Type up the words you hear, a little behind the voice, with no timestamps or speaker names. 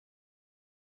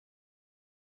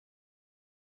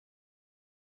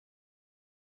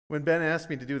When Ben asked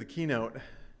me to do the keynote,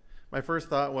 my first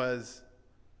thought was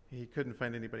he couldn't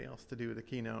find anybody else to do the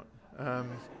keynote.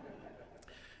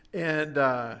 And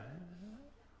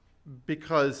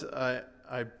because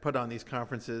I put on these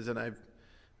conferences, and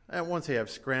I won't say I've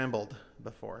scrambled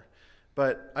before,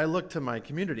 but I look to my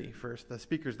community first, the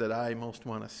speakers that I most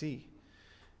want to see.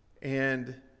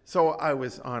 And so I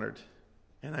was honored,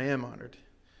 and I am honored.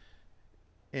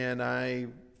 And I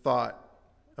thought,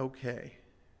 okay,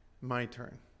 my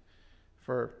turn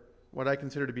for what I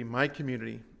consider to be my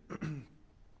community,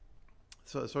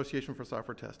 so Association for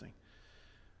Software Testing.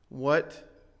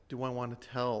 What do I want to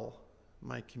tell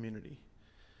my community?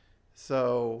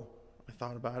 So I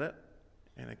thought about it,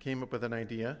 and I came up with an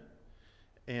idea,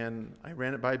 and I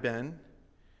ran it by Ben,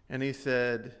 and he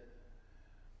said,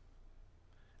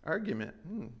 argument,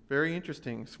 very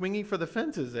interesting. Swinging for the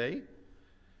fences, eh?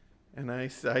 And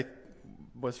I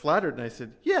was flattered, and I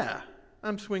said, yeah,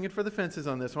 I'm swinging for the fences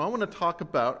on this one. I want to talk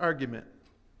about argument.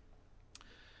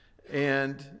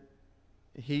 And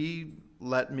he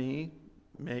let me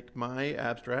make my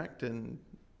abstract and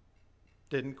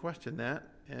didn't question that.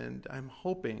 And I'm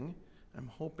hoping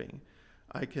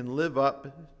I can live up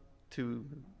to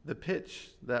the pitch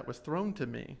that was thrown to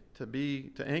me to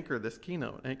anchor this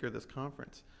keynote, anchor this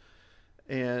conference.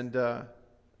 And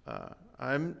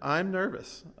I'm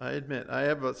nervous, I admit. I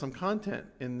have some content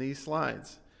in these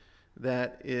slides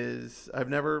that I've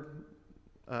never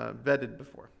vetted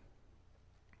before.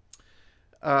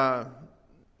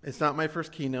 It's not my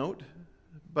first keynote,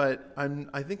 but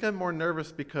I think I'm more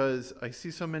nervous because I see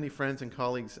so many friends and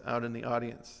colleagues out in the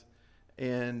audience,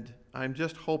 and I'm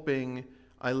just hoping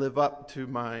I live up to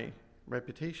my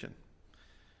reputation.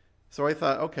 So I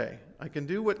thought, okay, I can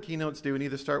do what keynotes do and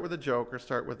either start with a joke or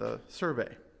start with a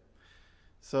survey.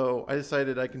 So I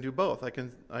decided I can do both. I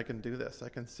can do this. I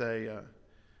can say,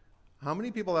 how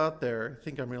many people out there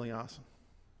think I'm really awesome?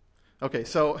 Okay,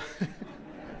 so,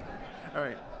 all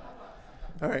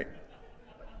right.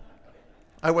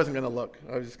 I wasn't going to look.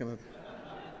 I was just going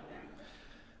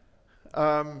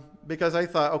to, because I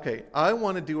thought, okay, I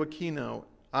want to do a keynote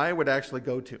I would actually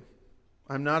go to.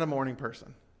 I'm not a morning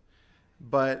person,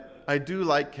 but I do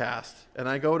like cast, and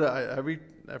I go to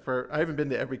I haven't been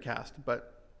to every cast,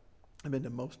 but I've been to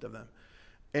most of them,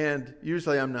 and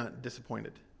usually I'm not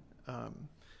disappointed.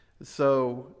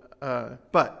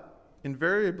 But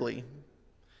invariably,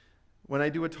 when I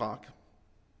do a talk,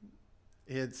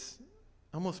 it's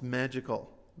almost magical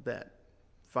that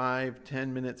 5-10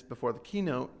 minutes before the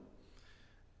keynote,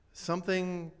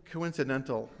 something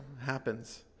coincidental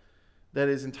happens that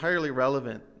is entirely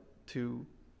relevant to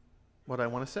what I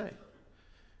want to say.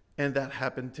 And that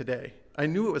happened today. I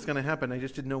knew it was going to happen, I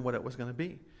just didn't know what it was going to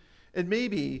be. And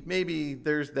maybe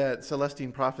there's that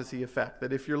Celestine prophecy effect,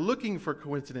 that if you're looking for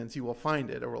coincidence, you will find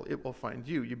it, or it will find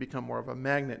you. You become more of a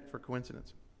magnet for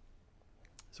coincidence.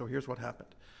 So here's what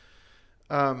happened.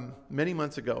 Many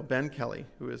months ago, Ben Kelly,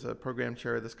 who is a program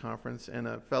chair of this conference and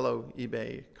a fellow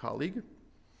eBay colleague,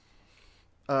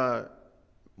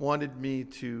 wanted me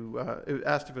to,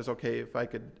 asked if it was okay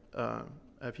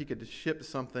if he could ship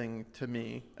something to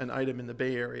me, an item in the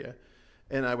Bay Area,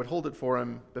 and I would hold it for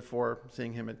him before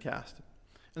seeing him at cast.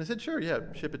 And I said, sure, yeah,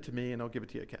 ship it to me and I'll give it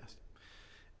to you at cast.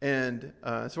 And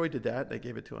so I did that. I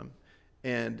gave it to him.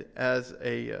 And as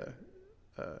a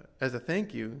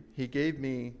thank you, he gave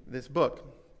me this book,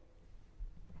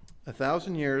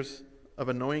 1,000 Years of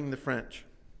Annoying the French.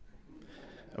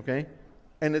 Okay?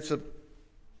 And it's a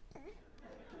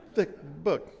thick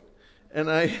book.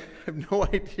 And I have no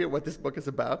idea what this book is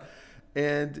about.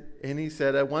 And he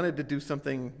said, I wanted to do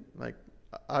something like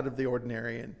out of the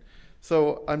ordinary. And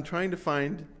so I'm trying to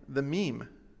find the meme,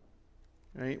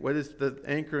 right? What is the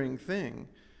anchoring thing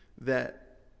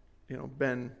that,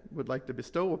 Ben would like to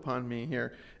bestow upon me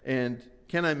here? And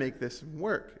can I make this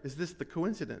work? Is this the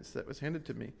coincidence that was handed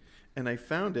to me? And I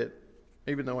found it,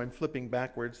 even though I'm flipping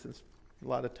backwards, there's a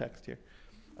lot of text here.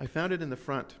 I found it in the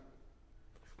front.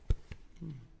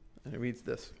 And it reads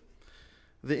this.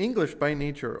 The English by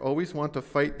nature always want to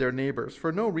fight their neighbors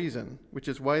for no reason, which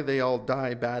is why they all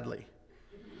die badly.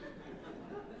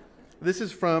 This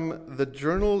is from the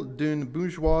Journal d'un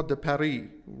Bourgeois de Paris,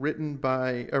 written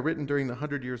during the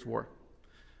 100 Years' War.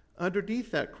 Underneath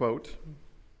that quote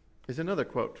is another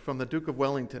quote from the Duke of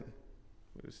Wellington,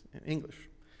 who's in English.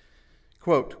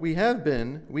 Quote, we have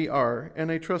been, we are,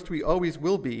 and I trust we always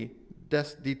will be,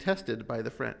 detested by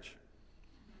the French.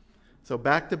 So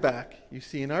back to back, you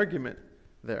see an argument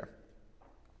there.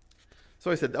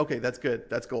 So I said, okay, that's good,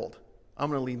 that's gold.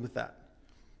 I'm going to lead with that.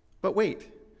 But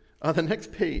wait, on the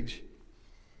next page,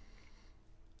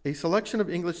 a selection of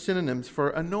English synonyms for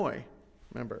annoy.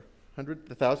 Remember,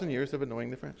 1,000 years of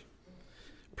annoying the French.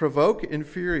 Provoke,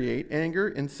 infuriate, anger,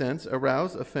 incense,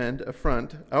 arouse, offend,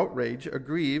 affront, outrage,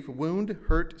 aggrieve, wound,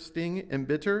 hurt, sting,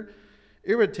 embitter,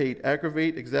 irritate,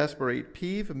 aggravate, exasperate,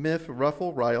 peeve, miff,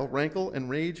 ruffle, rile, rankle,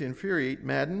 enrage, infuriate,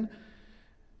 madden,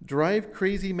 drive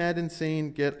crazy, mad,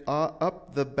 insane, get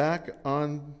up the back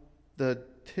on the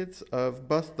tits of,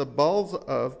 bust the balls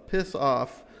of, piss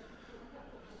off.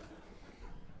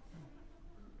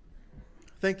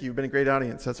 Thank you. You've been a great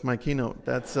audience. That's my keynote.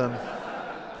 That's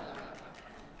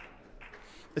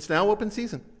it's now open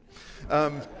season. I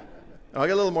got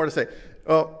a little more to say.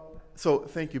 Oh, so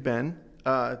thank you, Ben.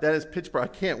 That is pitch black. I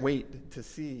can't wait to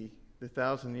see the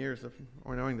 1,000 years of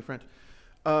knowing the French.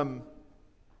 I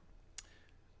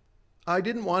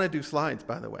didn't want to do slides,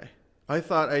 by the way. I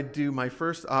thought I'd do my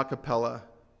first a cappella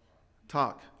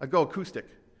talk. I'd go acoustic,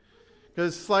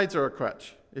 because slides are a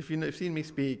crutch. If you've seen me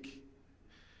speak,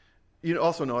 you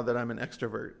also know that I'm an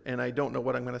extrovert, and I don't know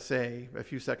what I'm going to say a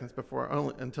few seconds before,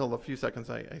 until a few seconds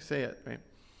I say it, right?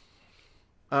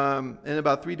 And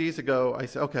about 3 days ago, I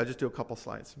said, okay, I'll just do a couple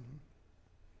slides.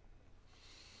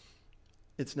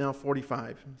 It's now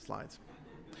 45 slides.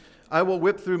 I will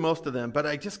whip through most of them, but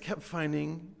I just kept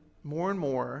finding more and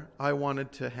more I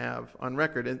wanted to have on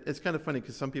record. And it's kind of funny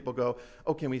because some people go,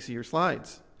 oh, can we see your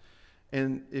slides?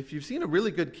 And if you've seen a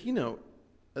really good keynote,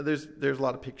 there's a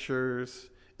lot of pictures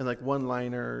and like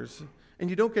one-liners, and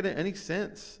you don't get any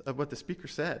sense of what the speaker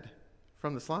said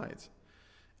from the slides.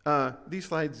 These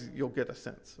slides, you'll get a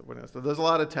sense of what it is. So there's a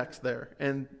lot of text there,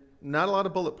 and not a lot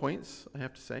of bullet points, I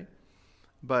have to say,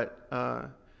 but on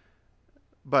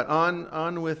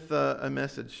with a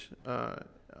message.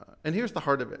 And here's the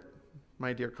heart of it,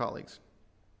 my dear colleagues.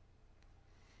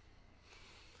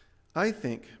 I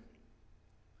think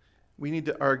we need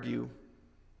to argue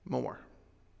more.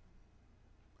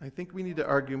 I think we need to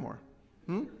argue more.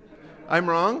 I'm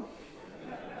wrong?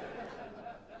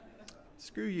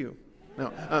 Screw you.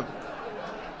 No.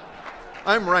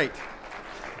 I'm right.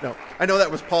 No. I know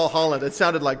that was Paul Holland. It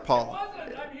sounded like Paul.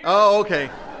 Oh, okay.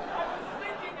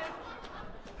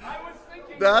 I was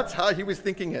thinking it. That's how he was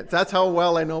thinking it. That's how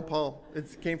well I know Paul.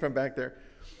 It came from back there.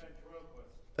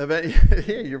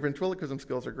 Yeah, your ventriloquism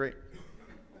skills are great.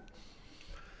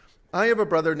 I have a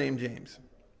brother named James.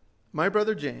 My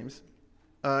brother James,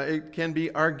 it can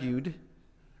be argued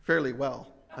fairly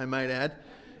well, I might add,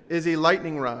 is a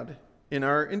lightning rod in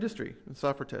our industry, in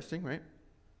software testing, right?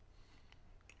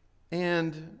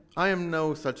 And I am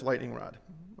no such lightning rod.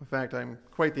 In fact, I'm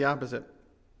quite the opposite.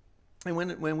 And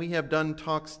when we have done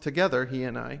talks together, he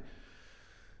and I,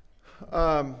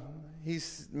 he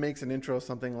makes an intro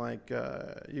something like,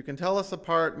 you can tell us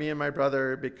apart, me and my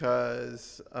brother,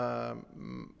 because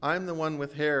I'm the one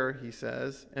with hair, he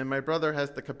says, and my brother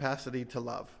has the capacity to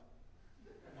love.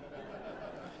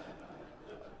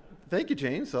 Thank you,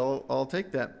 James. I'll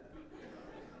take that.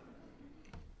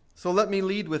 So let me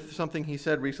lead with something he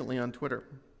said recently on Twitter.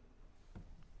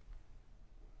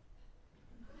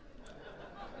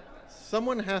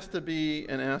 Someone has to be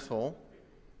an asshole.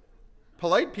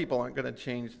 Polite people aren't going to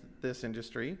change this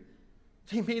industry.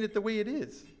 They made it the way it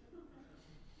is.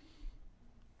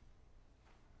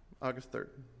 August 3rd.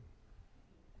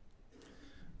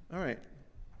 All right.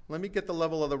 Let me get the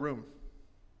level of the room.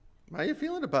 How are you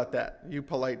feeling about that, you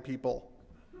polite people?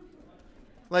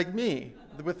 Like me,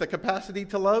 with the capacity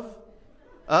to love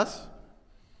us?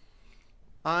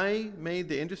 I made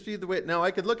the industry the way it... Now,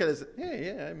 I could look at it as,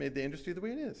 hey, yeah, I made the industry the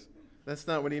way it is. That's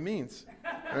not what he means,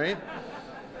 right?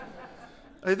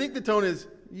 I think the tone is,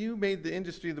 you made the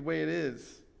industry the way it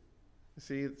is.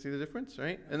 See the difference,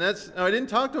 right? And that's... Now, I didn't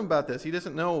talk to him about this. He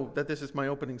doesn't know that this is my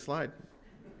opening slide.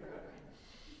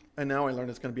 And now I learned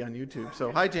it's going to be on YouTube.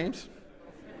 So, hi, James.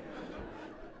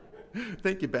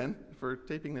 Thank you, Ben, for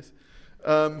taping this.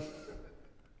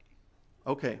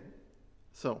 Okay,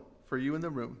 so for you in the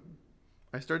room,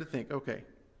 I started to think, okay,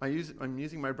 I'm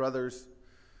using my brother's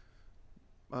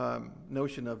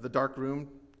notion of the dark room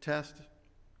test,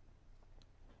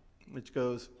 which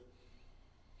goes,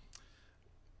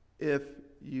 if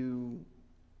you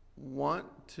want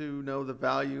to know the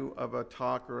value of a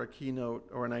talk or a keynote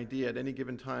or an idea at any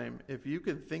given time, if you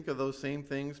could think of those same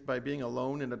things by being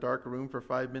alone in a dark room for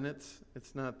 5 minutes,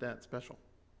 it's not that special,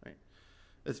 right?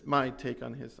 It's my take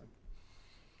on his thing.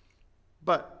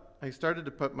 But I started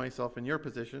to put myself in your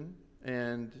position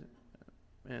and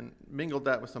mingled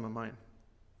that with some of mine.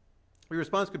 Your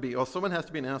response could be, well, someone has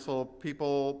to be an asshole.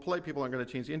 Polite people aren't going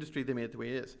to change the industry. They made it the way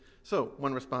it is. So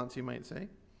one response you might say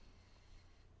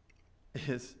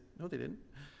is, no, they didn't.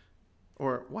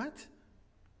 Or, what?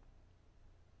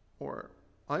 Or,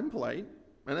 I'm polite,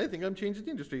 and I think I'm changing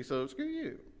the industry, so screw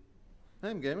you.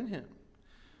 I'm giving him.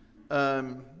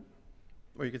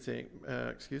 Or you could say,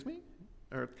 excuse me?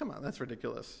 Or come on, that's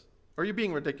ridiculous. Or are you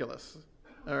being ridiculous?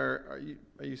 Or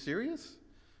are you serious?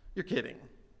 You're kidding.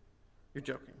 You're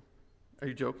joking. Are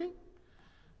you joking?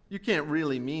 You can't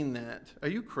really mean that. Are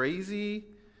you crazy?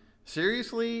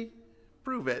 Seriously?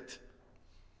 Prove it.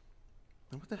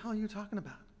 What the hell are you talking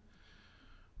about?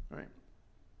 All right.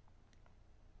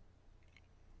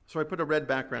 So I put a red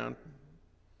background.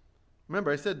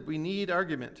 Remember, I said we need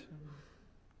argument.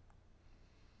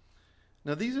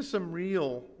 Now, these are some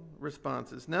real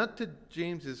responses, not to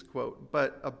James's quote,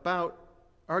 but about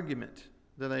argument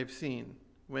that I've seen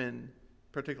when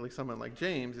particularly someone like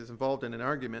James is involved in an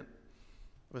argument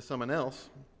with someone else,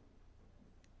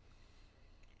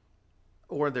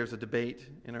 or there's a debate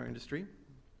in our industry.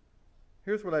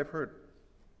 Here's what I've heard.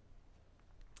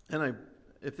 And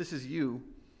if this is you,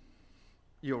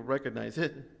 you'll recognize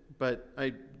it, but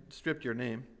I stripped your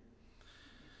name.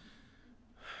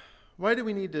 Why do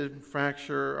we need to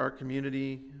fracture our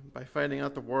community by fighting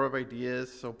out the war of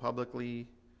ideas so publicly?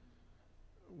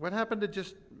 What happened to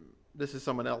this is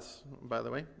someone else, by the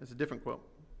way. It's a different quote.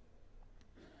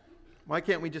 Why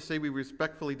can't we just say we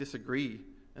respectfully disagree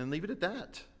and leave it at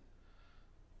that?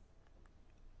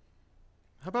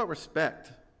 How about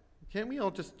respect? Can't we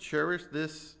all just cherish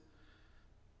this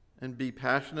and be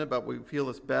passionate about what we feel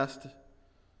is best?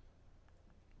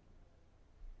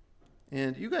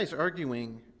 And you guys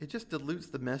arguing, it just dilutes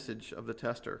the message of the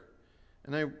tester.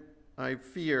 And I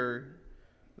fear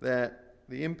that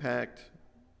the impact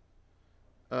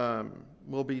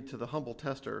will be to the humble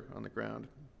tester on the ground.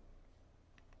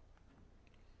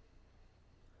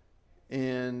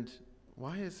 And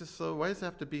why does it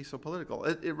have to be so political?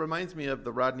 It reminds me of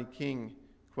the Rodney King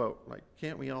quote, like,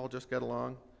 can't we all just get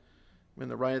along? When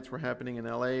the riots were happening in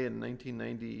LA in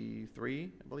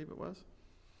 1993, I believe it was.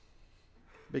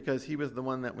 Because he was the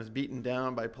one that was beaten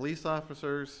down by police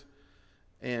officers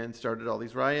and started all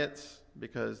these riots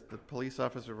because the police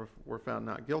officers were found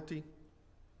not guilty.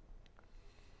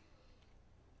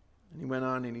 And he went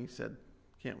on and he said,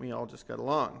 can't we all just get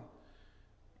along?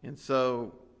 And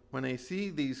so when I see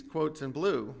these quotes in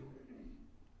blue,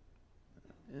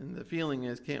 and the feeling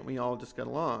is, can't we all just get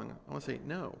along? I want to say,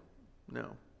 no,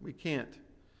 we can't.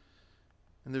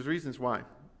 And there's reasons why.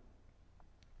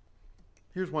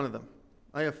 Here's one of them.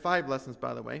 I have 5 lessons,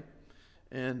 by the way,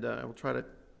 and I will try to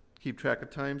keep track of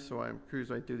time, so I'm curious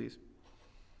I do these.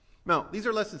 Now, these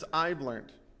are lessons I've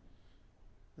learned.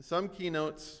 Some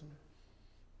keynotes,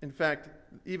 in fact,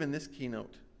 even this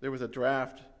keynote, there was a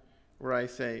draft where I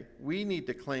say, we need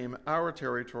to claim our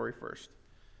territory first.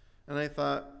 And I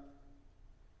thought,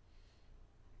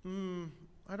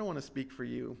 I don't want to speak for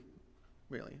you,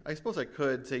 really. I suppose I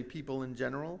could say people in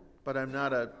general, but I'm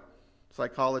not a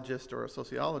psychologist or a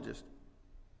sociologist.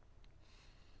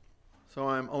 So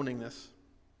I'm owning this.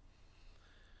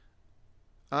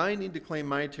 I need to claim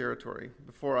my territory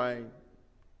before I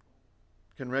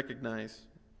can recognize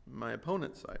my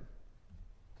opponent's side.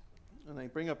 And I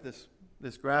bring up this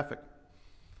graphic,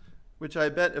 which I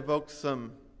bet evokes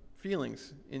some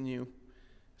feelings in you,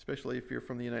 especially if you're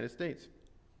from the United States.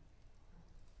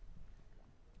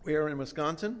 We are in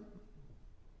Wisconsin.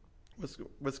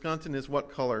 Wisconsin is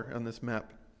what color on this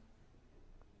map?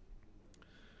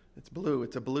 It's blue.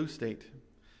 It's a blue state.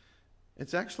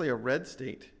 It's actually a red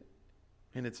state,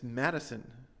 and it's Madison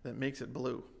that makes it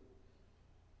blue.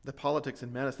 The politics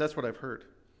in Madison, that's what I've heard.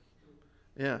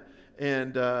 Yeah,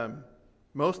 and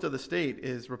most of the state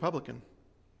is Republican,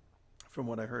 from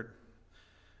what I heard.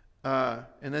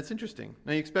 And that's interesting.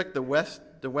 Now you expect the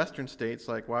western states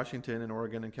like Washington and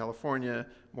Oregon and California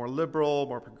more liberal,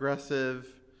 more progressive,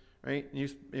 right? And you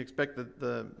expect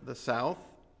the South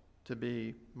to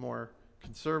be more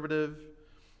conservative.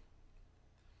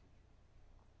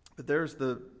 But there's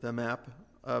the map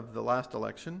of the last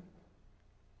election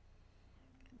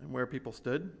and where people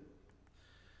stood.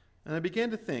 And I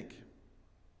began to think,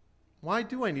 why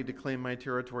do I need to claim my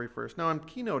territory first? Now I'm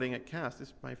keynoting at CAST. This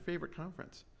is my favorite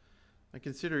conference. I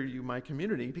consider you my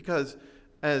community because,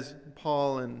 as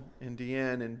Paul and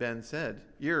Deanne and Ben said,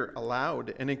 you're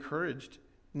allowed and encouraged,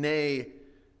 nay,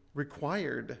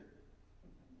 required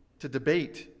to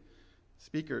debate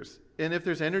speakers. And if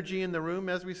there's energy in the room,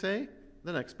 as we say,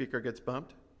 the next speaker gets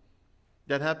bumped.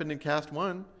 That happened in Cast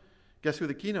 1. Guess who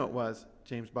the keynote was?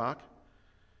 James Bach.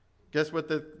 Guess what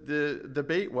the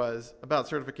debate was about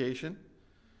certification?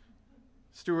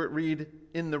 Stuart Reed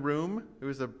in the room, who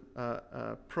was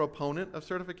a proponent of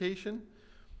certification.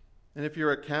 And if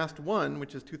you're at Cast 1,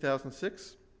 which is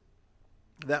 2006,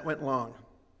 that went long.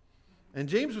 And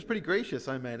James was pretty gracious,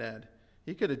 I might add.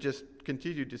 He could have just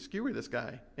continued to skewer this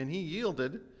guy, and he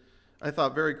yielded, I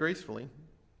thought, very gracefully.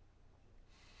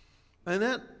 And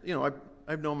that,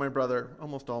 I've known my brother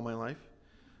almost all my life.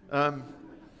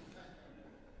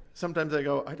 Sometimes I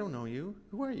go, I don't know you.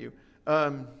 Who are you?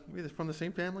 We're from the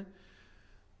same family.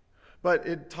 But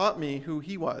it taught me who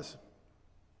he was,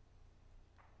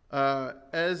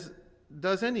 as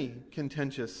does any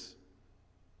contentious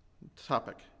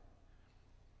topic.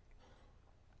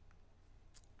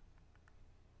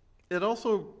 It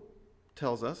also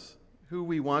tells us who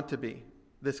we want to be,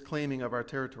 this claiming of our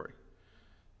territory.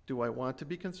 Do I want to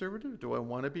be conservative? Do I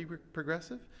want to be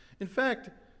progressive? In fact,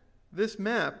 this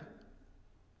map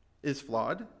is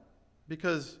flawed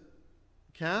because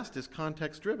caste is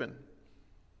context-driven.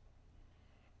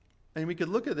 And we could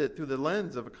look at it through the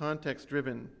lens of a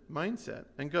context-driven mindset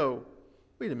and go,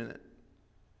 wait a minute,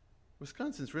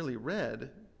 Wisconsin's really red.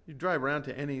 You drive around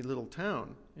to any little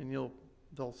town and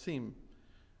they'll seem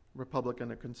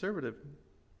Republican or conservative.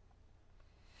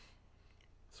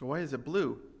 So why is it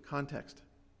blue? Context.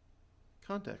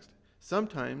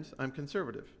 Sometimes I'm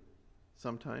conservative.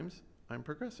 Sometimes I'm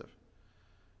progressive.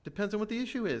 Depends on what the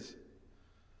issue is.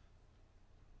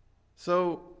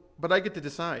 So, but I get to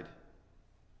decide.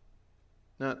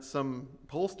 Not some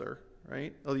pollster,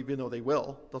 right? Even though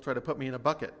they'll try to put me in a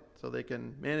bucket so they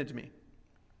can manage me.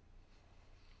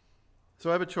 So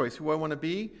I have a choice, who I want to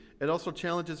be. It also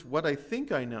challenges what I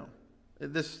think I know.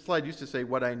 This slide used to say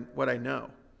what I know.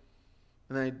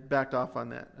 And then I backed off on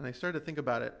that. And I started to think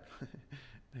about it.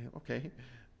 Okay,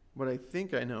 what I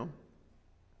think I know,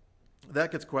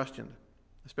 that gets questioned,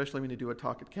 especially when you do a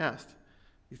talk at CAST.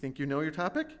 You think you know your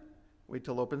topic? Wait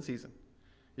till open season.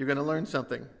 You're going to learn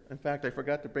something. In fact, I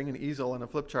forgot to bring an easel and a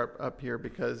flip chart up here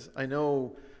because I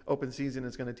know open season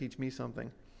is going to teach me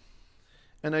something.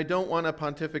 And I don't want to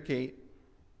pontificate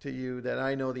to you that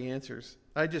I know the answers.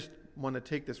 I just want to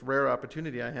take this rare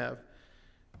opportunity I have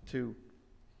to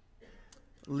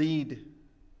lead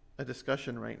a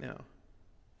discussion right now.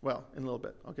 Well, in a little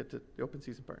bit. I'll get to the open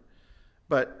season part.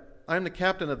 But I'm the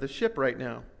captain of the ship right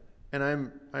now,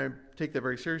 and I take that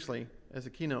very seriously as a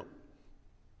keynote.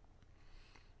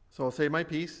 So I'll say my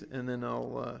piece, and then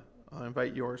I'll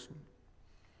invite yours.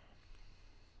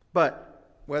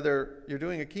 But whether you're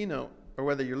doing a keynote or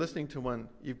whether you're listening to one,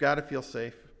 you've got to feel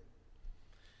safe,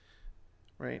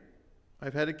 right?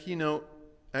 I've had a keynote,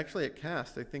 actually at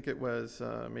CAST, I think it was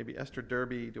maybe Esther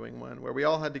Derby doing one, where we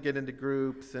all had to get into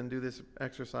groups and do this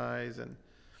exercise, and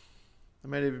there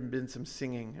might have even been some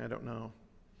singing, I don't know.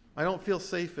 I don't feel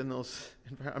safe in those.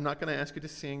 I'm not going to ask you to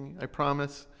sing, I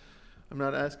promise. I'm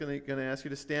not going to ask you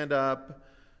to stand up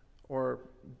or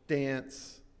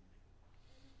dance.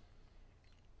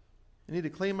 I need to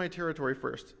claim my territory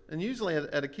first. And usually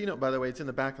at a keynote, by the way, it's in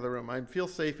the back of the room. I feel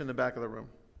safe in the back of the room.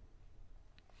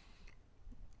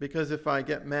 Because if I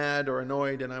get mad or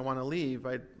annoyed and I want to leave,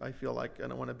 I feel like I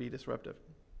don't want to be disruptive.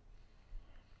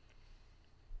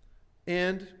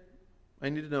 And I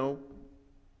need to know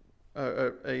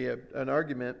an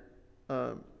argument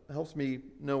helps me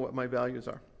know what my values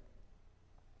are.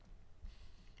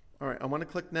 All right, I want to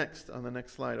click next on the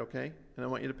next slide, okay? And I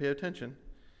want you to pay attention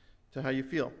to how you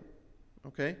feel,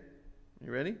 okay?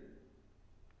 You ready?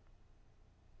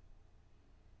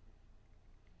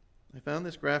 I found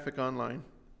this graphic online.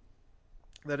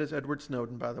 That is Edward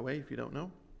Snowden, by the way, if you don't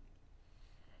know.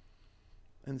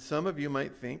 And some of you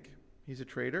might think he's a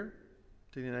traitor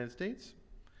to the United States,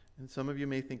 and some of you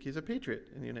may think he's a patriot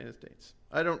in the United States.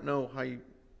 I don't know how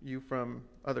you from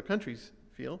other countries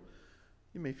feel.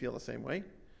 You may feel the same way.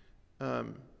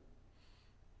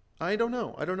 I don't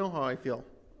know. I don't know how I feel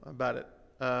about it.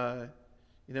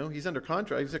 He's under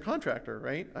contract. He's a contractor,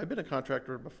 right? I've been a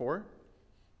contractor before.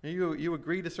 You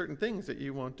agree to certain things that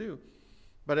you won't do.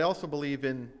 But I also believe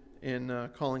in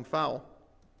calling foul.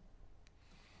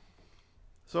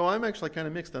 So I'm actually kind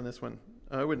of mixed on this one.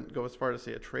 I wouldn't go as far to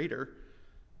say a traitor,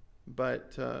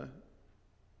 but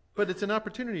it's an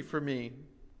opportunity for me.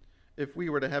 If we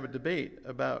were to have a debate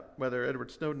about whether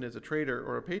Edward Snowden is a traitor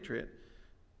or a patriot,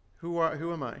 who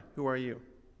am I? Who are you?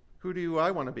 Who do I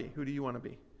want to be? Who do you want to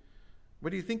be? What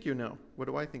do you think you know? What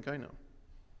do I think I know?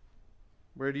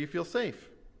 Where do you feel safe?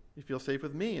 You feel safe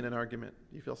with me in an argument.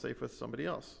 You feel safe with somebody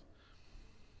else.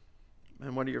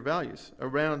 And what are your values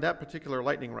around that particular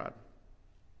lightning rod?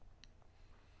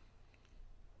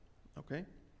 Okay?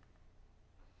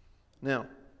 Now,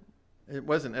 it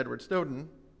wasn't Edward Snowden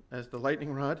as the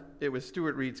lightning rod. It was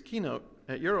Stuart Reed's keynote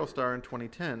at Eurostar in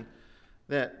 2010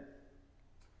 that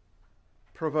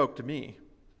provoked me.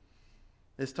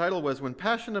 His title was When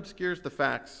Passion Obscures the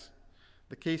Facts,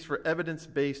 the Case for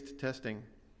Evidence-Based Testing.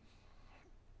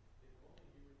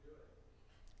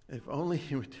 If only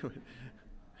he would do it.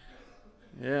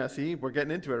 Yeah, see, we're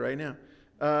getting into it right now.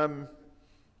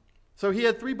 So he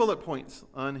had 3 bullet points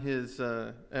on his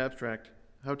abstract.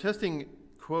 How testing,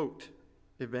 quote,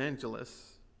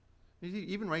 evangelists,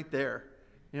 even right there,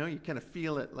 you kind of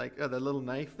feel it, like the little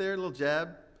knife there, little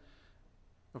jab.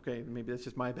 Okay, maybe that's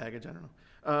just my baggage, I don't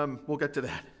know. We'll get to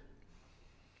that.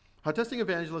 How testing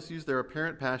evangelists use their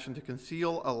apparent passion to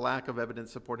conceal a lack of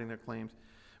evidence supporting their claims.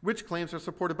 Which claims are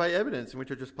supported by evidence and which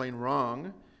are just plain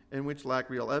wrong and which lack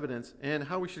real evidence, and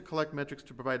how we should collect metrics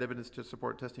to provide evidence to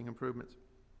support testing improvements.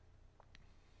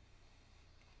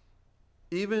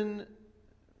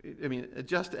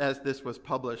 Just as this was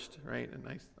published, right,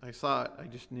 and I saw it, I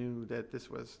just knew that this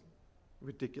was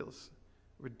ridiculous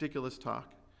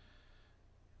talk,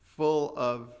 full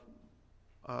of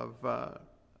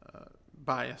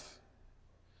bias.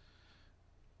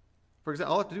 For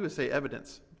example, all I have to do is say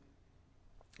evidence,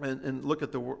 and look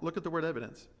at the word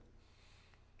evidence.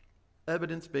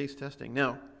 Evidence-based testing.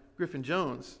 Now, Griffin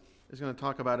Jones is going to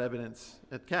talk about evidence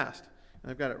at CAST,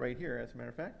 and I've got it right here, as a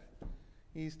matter of fact.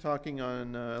 He's talking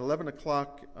on 11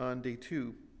 o'clock on day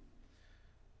 2.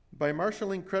 By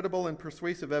marshaling credible and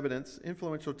persuasive evidence,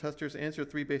 influential testers answer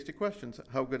 3 basic questions.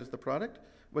 How good is the product?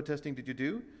 What testing did you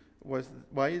do?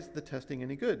 Why is the testing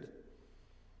any good?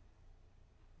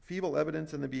 Feeble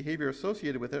evidence and the behavior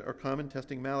associated with it are common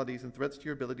testing maladies and threats to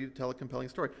your ability to tell a compelling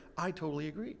story. I totally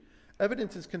agree.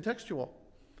 Evidence is contextual.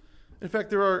 In fact,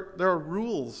 there are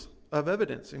rules of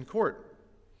evidence in court.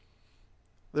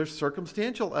 There's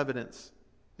circumstantial evidence,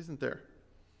 isn't there?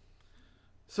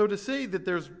 So to say that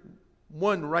there's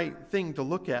one right thing to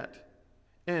look at,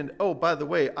 and, oh, by the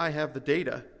way, I have the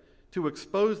data to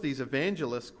expose these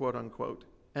evangelists, quote unquote,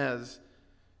 as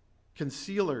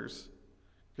concealers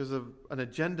because of an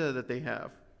agenda that they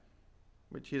have,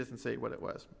 which he doesn't say what it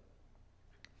was.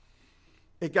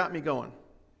 It got me going.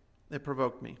 It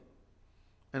provoked me.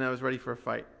 And I was ready for a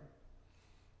fight.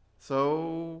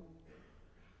 So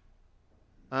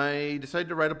I decided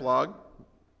to write a blog.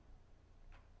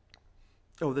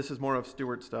 Oh, this is more of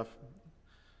Stuart stuff.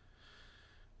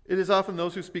 It is often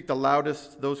those who speak the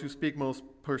loudest, those who speak most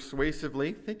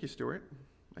persuasively. Thank you, Stuart.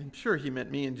 I'm sure he meant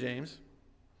me and James.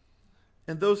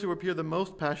 And those who appear the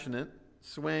most passionate,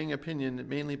 swaying opinion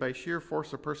mainly by sheer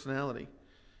force of personality.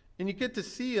 And you get to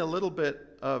see a little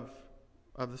bit of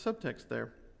the subtext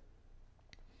there.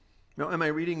 Now, am I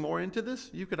reading more into this?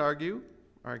 You could argue.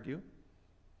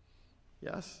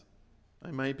 Yes, I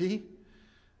might be.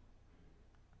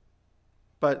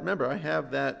 But remember, I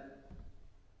have that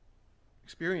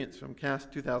experience from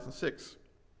CAST 2006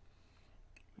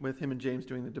 with him and James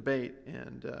doing the debate,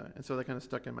 and so that kind of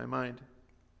stuck in my mind.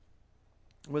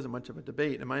 It wasn't much of a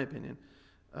debate, in my opinion.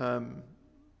 There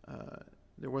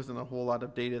wasn't a whole lot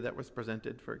of data that was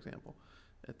presented, for example,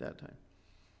 at that time.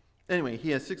 Anyway,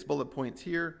 he has 6 bullet points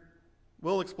here.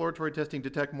 Will exploratory testing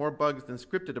detect more bugs than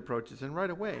scripted approaches? And right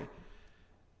away,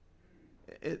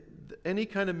 any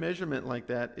kind of measurement like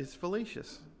that is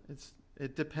fallacious.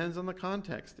 It depends on the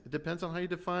context. It depends on how you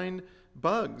define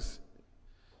bugs.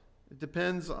 It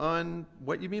depends on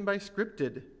what you mean by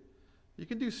scripted. You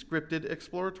can do scripted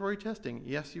exploratory testing.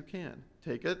 Yes, you can.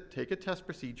 Take a test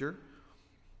procedure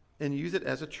and use it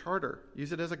as a charter.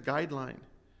 Use it as a guideline.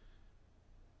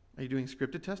 Are you doing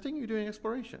scripted testing? Or are you doing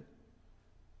exploration?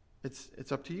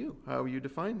 It's up to you how you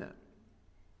define that.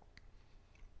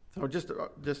 So just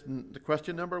the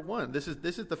question number 1. This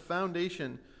is the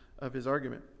foundation of his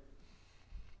argument.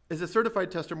 Is a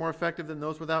certified tester more effective than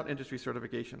those without industry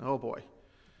certification? Oh boy.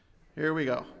 Here we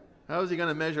go. How is he going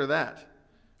to measure that?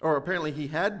 Or apparently he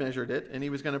had measured it and he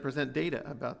was going to present data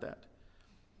about that.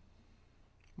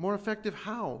 More effective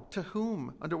how? To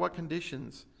whom? Under what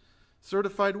conditions?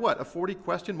 Certified what? A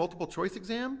 40-question multiple choice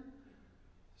exam?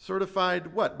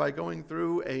 Certified what? By going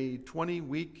through a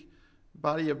 20-week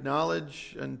body of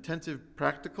knowledge, intensive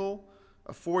practical,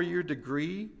 a 4-year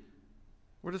degree?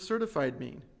 What does certified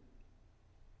mean?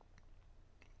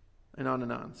 And on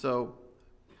and on. So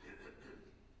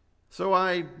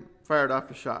I fired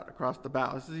off a shot across the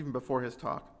bow. This is even before his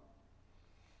talk.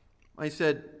 I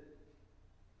said,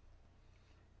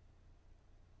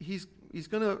 he's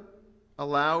going to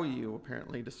allow you,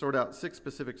 apparently, to sort out 6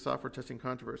 specific software testing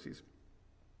controversies.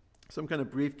 Some kind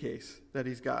of briefcase that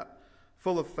he's got,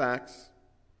 full of facts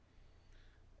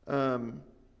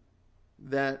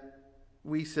that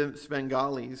we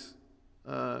Svengalis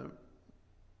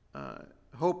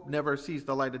hope never sees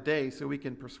the light of day, so we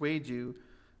can persuade you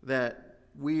that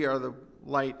we are the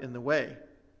light in the way.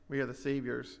 We are the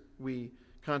saviors. We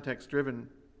context-driven,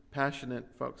 passionate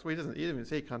folks. Well, he doesn't even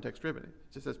say context-driven.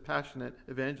 It just says passionate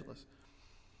evangelists.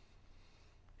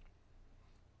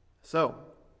 So,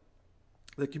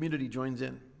 the community joins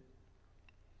in.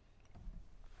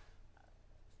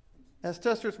 As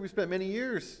testers, we spent many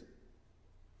years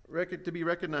to be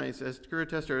recognized as career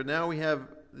tester. Now we have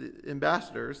the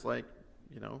ambassadors like,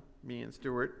 me and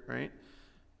Stuart, right?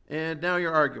 And now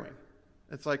you're arguing.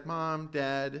 It's like, Mom,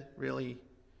 Dad, really,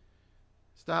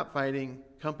 stop fighting.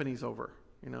 Company's over,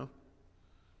 You're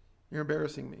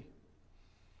embarrassing me.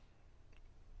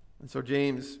 And so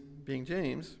James, being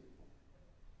James,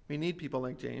 we need people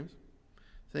like James,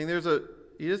 saying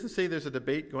he doesn't say there's a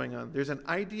debate going on. There's an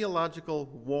ideological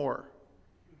war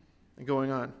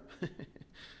going on.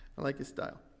 I like his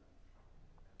style.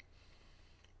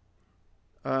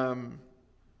 And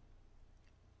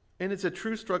it's a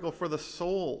true struggle for the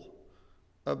soul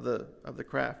of the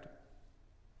craft.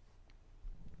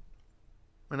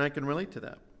 And I can relate to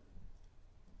that.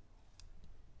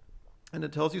 And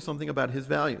it tells you something about his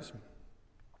values.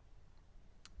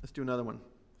 Let's do another one.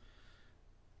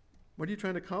 What are you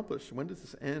trying to accomplish? When does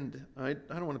this end? I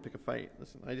don't want to pick a fight.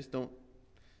 Listen, I just don't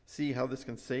see how this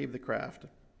can save the craft.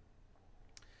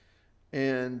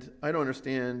 And I don't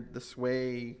understand the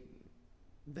sway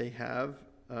they have.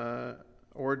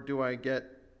 Or do I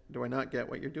not get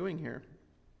what you're doing here?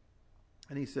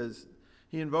 And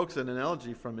he invokes an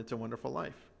analogy from It's a Wonderful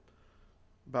Life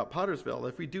about Pottersville.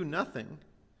 If we do nothing,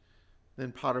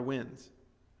 then Potter wins.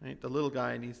 Right? The little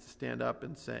guy needs to stand up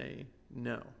and say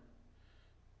no.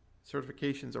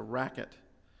 Certification's a racket.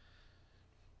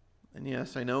 And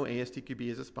yes, I know ASTQB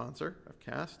is a sponsor of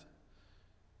CAST.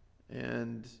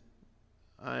 And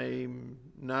I'm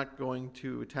not going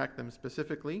to attack them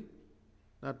specifically,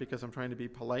 not because I'm trying to be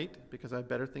polite, because I have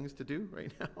better things to do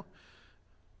right now.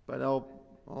 But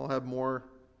I'll have more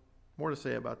to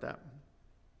say about that.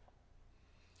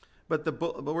 But the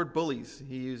word bullies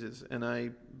he uses, and I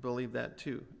believe that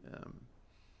too.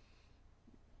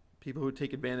 People who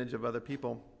take advantage of other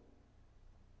people.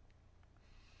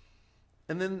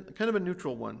 And then kind of a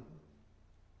neutral one.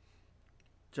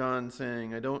 John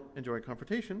saying, I don't enjoy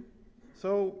confrontation.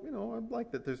 So, I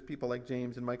like that there's people like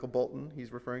James and Michael Bolton,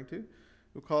 he's referring to,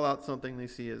 who call out something they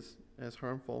see as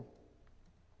harmful.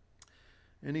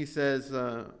 And he says,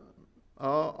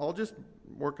 I'll just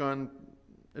work on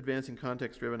advancing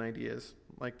context-driven ideas,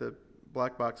 like the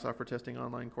black box software testing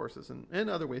online courses and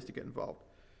other ways to get involved.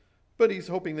 But he's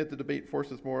hoping that the debate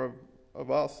forces more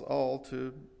of us all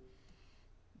to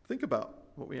think about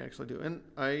what we actually do. And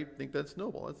I think that's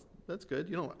noble. That's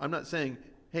good. I'm not saying,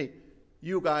 hey,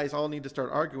 you guys all need to start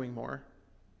arguing more.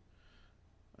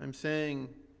 I'm saying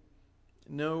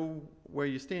know where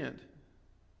you stand.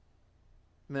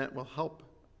 And that will help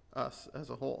us as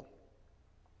a whole.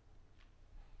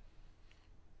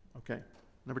 Okay,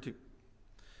 number 2.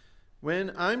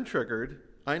 When I'm triggered,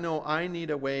 I know I need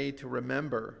a way to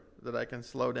remember that I can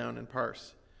slow down and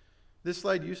parse. This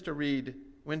slide used to read,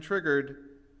 when triggered,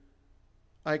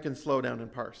 I can slow down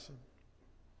and parse.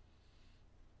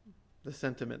 The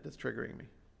sentiment that's triggering me.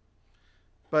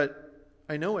 But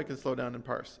I know I can slow down and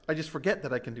parse. I just forget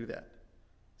that I can do that.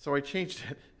 So I changed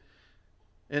it.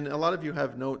 And a lot of you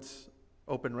have notes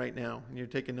open right now, and you're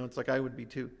taking notes like I would be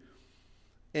too.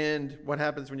 And what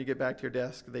happens when you get back to your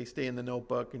desk? They stay in the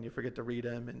notebook, and you forget to read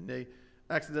them, and they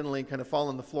accidentally kind of fall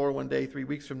on the floor one day 3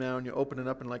 weeks from now, and you open it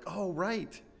up and like, oh,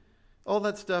 right. All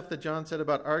that stuff that John said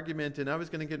about argument, and I was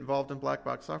going to get involved in black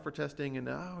box software testing, and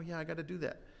oh, yeah, I got to do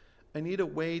that. I need a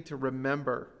way to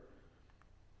remember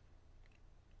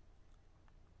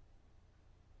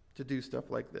to do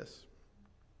stuff like this.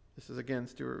 This is, again,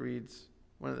 Stuart Reed's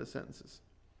one of the sentences.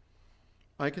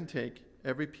 I can take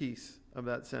every piece of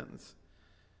that sentence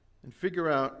and figure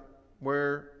out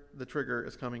where the trigger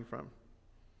is coming from.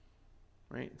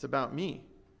 Right? It's about me.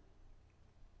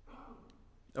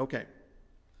 Okay.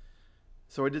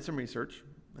 So I did some research,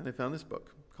 and I found this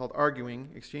book called Arguing,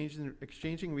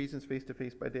 Exchanging Reasons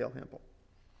Face-to-Face by Dale Hempel.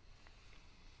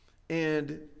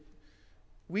 And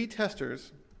we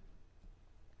testers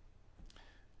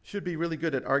should be really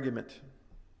good at argument.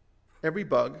 Every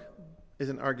bug is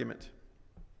an argument.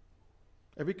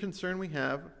 Every concern we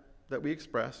have that we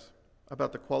express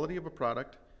about the quality of a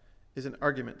product is an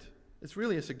argument. It's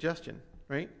really a suggestion,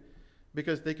 right?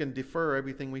 Because they can defer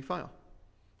everything we file.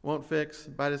 Won't fix,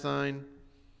 by design,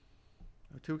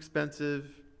 too expensive,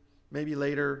 maybe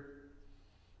later,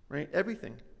 right?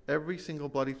 Everything, every single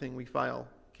bloody thing we file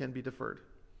can be deferred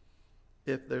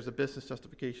if there's a business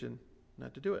justification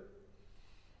not to do it.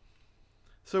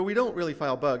 So we don't really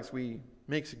file bugs, we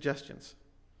make suggestions.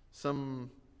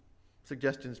 Some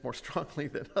suggestions more strongly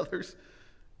than others.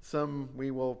 Some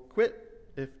we will quit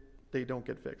if they don't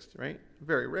get fixed, right?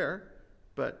 Very rare,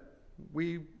 but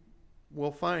we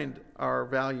will find our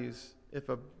values if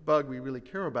a bug we really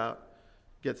care about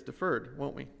gets deferred,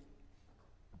 won't we?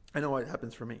 I know it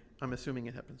happens for me. I'm assuming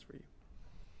it happens for you.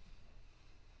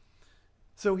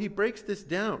 So he breaks this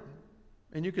down,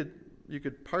 and you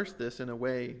could parse this in a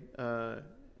way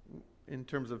in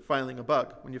terms of filing a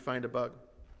bug, when you find a bug.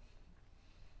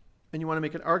 And you want to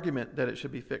make an argument that it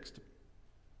should be fixed.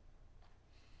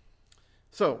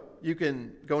 So you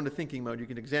can go into thinking mode. You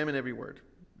can examine every word.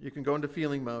 You can go into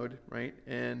feeling mode, right,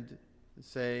 and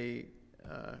say,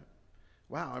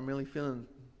 wow, I'm really feeling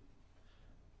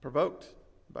provoked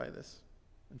by this.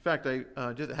 In fact, it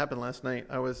happened last night.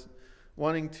 I was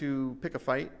wanting to pick a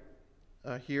fight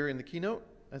here in the Keynote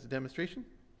as a demonstration.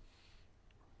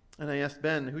 And I asked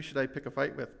Ben, who should I pick a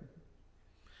fight with?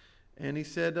 And he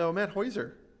said, oh, Matt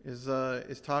Heuser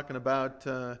is talking about,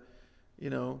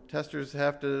 testers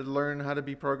have to learn how to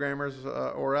be programmers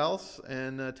or else,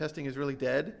 and testing is really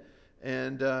dead.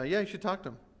 And you should talk to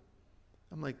him.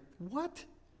 I'm like, what?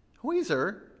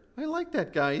 Heuser? I like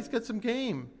that guy. He's got some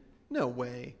game. No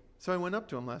way. So I went up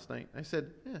to him last night. I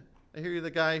said, yeah, I hear you're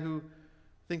the guy who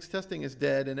thinks testing is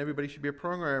dead and everybody should be a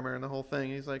programmer and the whole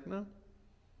thing. He's like, no.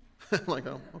 I'm like,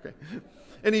 oh, okay.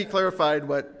 And he clarified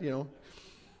what, I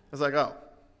was like, oh,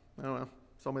 I don't know.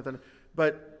 Sold me thunder.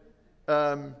 But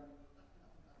the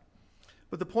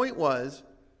point was,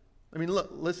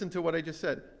 listen to what I just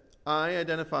said. I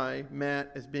identify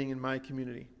Matt as being in my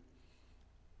community.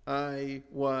 I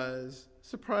was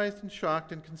surprised and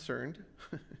shocked and concerned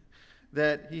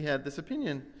that he had this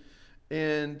opinion.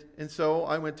 And so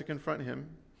I went to confront him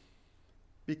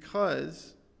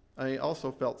because I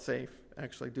also felt safe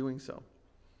actually doing so.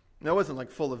 And I wasn't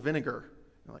like full of vinegar,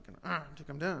 like take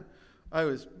him down. I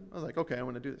was like, okay, I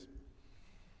want to do this.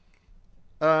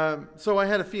 So I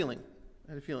had a feeling,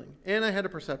 and I had a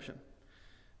perception.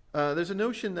 There's a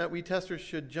notion that we testers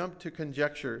should jump to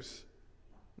conjectures,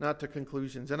 not to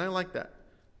conclusions, and I like that.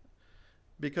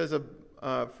 Because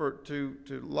to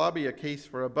lobby a case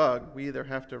for a bug, we either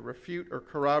have to refute or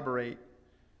corroborate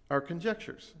our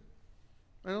conjectures.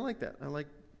 I don't like that. I like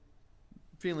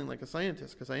feeling like a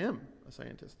scientist, because I am a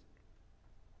scientist.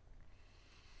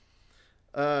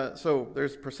 So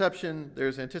there's perception,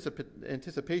 there's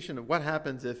anticipation of what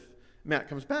happens if Matt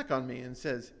comes back on me and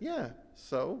says, yeah,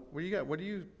 so what do you got? What do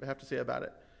you have to say about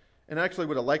it? And I actually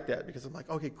would have liked that, because I'm like,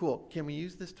 okay, cool. Can we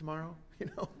use this tomorrow?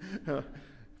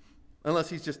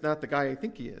 Unless he's just not the guy I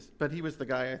think he is. But he was the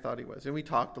guy I thought he was. And we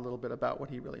talked a little bit about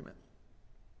what he really meant.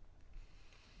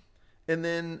 And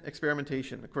then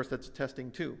experimentation. Of course, that's testing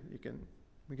too. We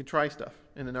can try stuff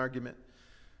in an argument.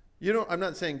 I'm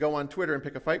not saying go on Twitter and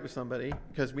pick a fight with somebody,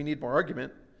 because we need more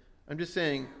argument. I'm just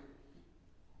saying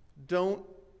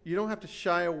you don't have to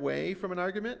shy away from an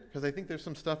argument, because I think there's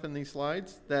some stuff in these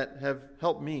slides that have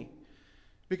helped me.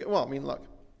 Look,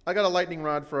 I got a lightning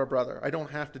rod for a brother. I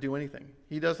don't have to do anything.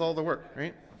 He does all the work,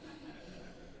 right?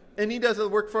 And he does the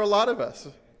work for a lot of us.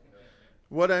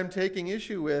 What I'm taking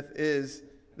issue with is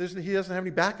he doesn't have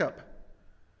any backup.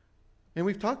 And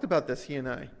we've talked about this, he and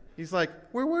I. He's like,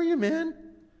 where were you, man?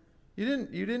 You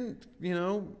didn't,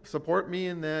 support me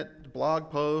in that blog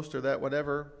post or that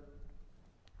whatever.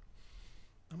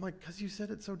 I'm like, because you said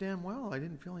it so damn well. I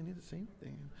didn't feel I needed to say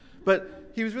anything.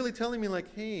 But he was really telling me,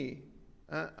 like, hey,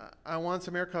 I want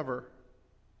some air cover.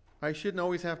 I shouldn't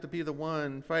always have to be the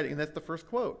one fighting. And that's the first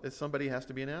quote, is somebody has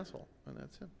to be an asshole. And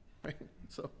that's him. Right?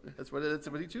 So that's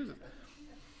what he chooses.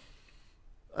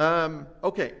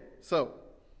 Okay, so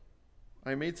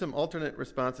I made some alternate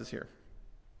responses here.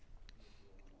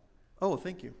 Oh,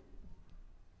 thank you.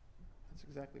 That's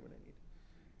exactly what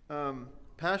I need.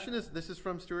 This is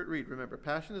from Stuart Reed, remember.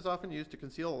 Passion is often used to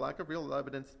conceal a lack of real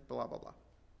evidence, blah, blah, blah.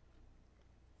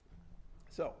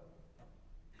 So,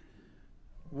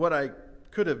 what I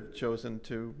could have chosen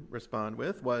to respond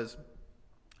with was,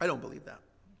 I don't believe that.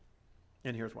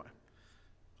 And here's why.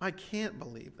 I can't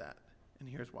believe that. And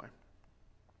here's why.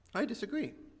 I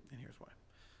disagree. And here's why.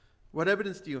 What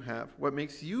evidence do you have? What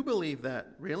makes you believe that?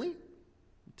 Really?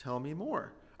 Tell me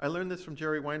more. I learned this from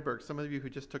Jerry Weinberg. Some of you who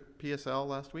just took PSL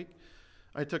last week,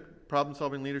 I took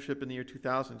problem-solving leadership in the year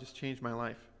 2000. Just changed my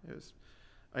life.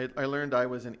 I learned I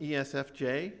was an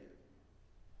ESFJ.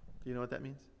 Do you know what that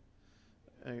means?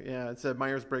 Yeah, it's a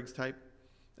Myers-Briggs type.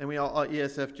 And we all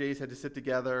ESFJs had to sit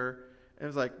together. And it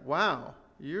was like, wow,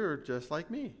 you're just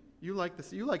like me. You like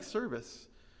this. You like service.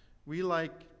 We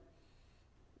like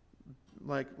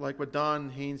what Dawn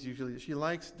Haynes usually does. She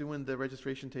likes doing the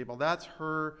registration table. That's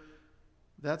her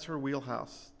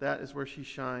wheelhouse. That is where she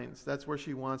shines. That's where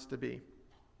she wants to be.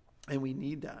 And we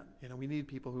need that. We need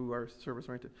people who are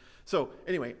service-oriented. So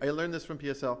anyway, I learned this from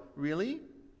PSL. Really?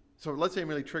 So let's say I'm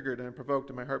really triggered and I'm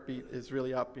provoked and my heartbeat is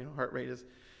really up, heart rate is.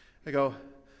 I go,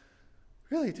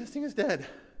 really, testing is dead.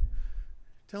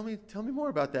 Tell me more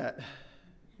about that.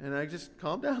 And I just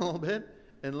calm down a little bit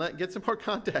and get some more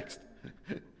context.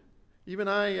 Even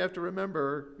I have to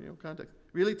remember, context.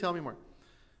 Really, tell me more.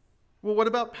 Well, what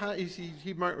about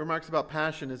he remarks about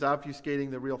passion as obfuscating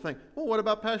the real thing. Well, what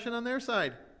about passion on their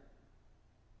side?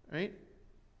 Right?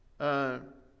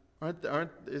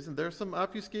 Isn't there some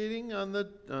obfuscating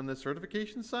on the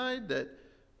certification side that?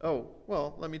 Oh,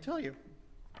 well, let me tell you.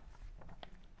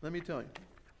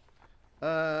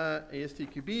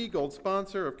 ASTQB, gold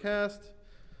sponsor of CAST.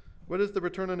 What is the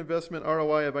return on investment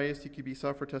ROI of ISTQB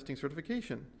software testing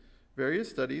certification? Various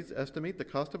studies estimate the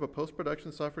cost of a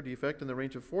post-production software defect in the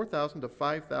range of $4,000 to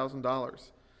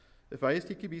 $5,000. If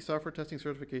ISTQB software testing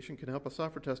certification can help a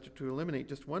software tester to eliminate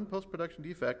just one post-production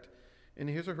defect in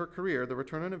his or her career, the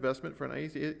return on investment for an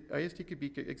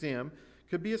ISTQB exam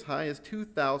could be as high as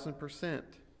 2,000%.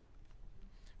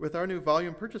 With our new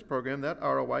volume purchase program, that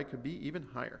ROI could be even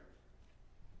higher.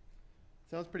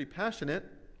 Sounds pretty passionate.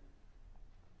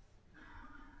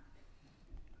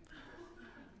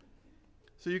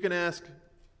 So you can ask,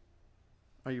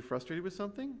 are you frustrated with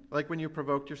something? Like when you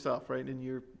provoked yourself, right? And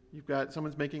you've got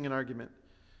someone's making an argument.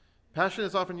 Passion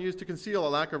is often used to conceal a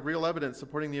lack of real evidence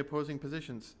supporting the opposing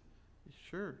positions.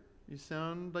 Sure, you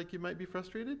sound like you might be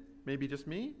frustrated. Maybe just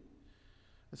me.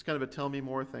 It's kind of a tell me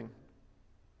more thing.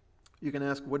 You can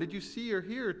ask, what did you see or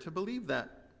hear to believe that?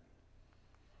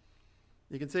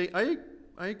 You can say, I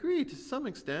agree to some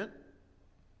extent,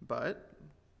 but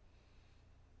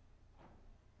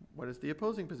what is the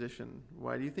opposing position?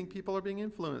 Why do you think people are being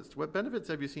influenced? What benefits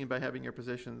have you seen by having your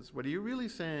positions? What are you really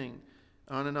saying?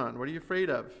 On and on. What are you afraid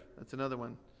of? That's another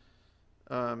one.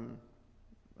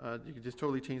 You could just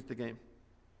totally change the game.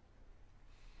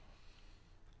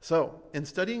 So, in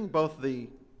studying both the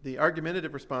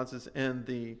argumentative responses and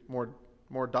the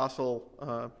more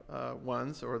docile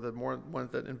ones, or the more ones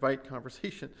that invite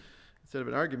conversation instead of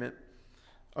an argument,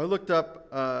 I looked up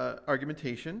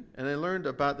argumentation, and I learned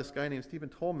about this guy named Stephen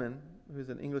Tolman, who's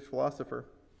an English philosopher,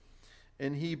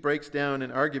 and he breaks down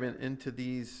an argument into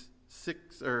these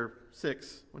six, 1,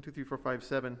 2, 3, 4, 5,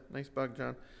 7. Nice bug,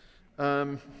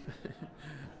 John.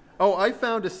 Oh, I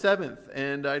found a 7th,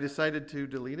 and I decided to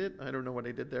delete it. I don't know what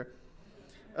I did there.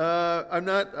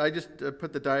 I just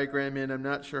put the diagram in. I'm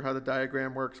not sure how the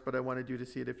diagram works, but I wanted you to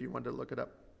see it if you wanted to look it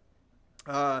up.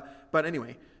 But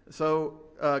anyway, so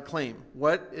claim.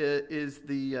 What's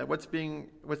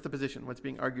the position? What's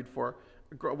being argued for?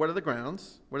 What are the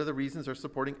grounds? What are the reasons or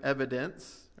supporting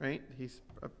evidence? Right?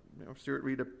 Stuart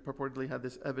Reed purportedly had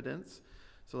this evidence,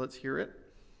 so let's hear it.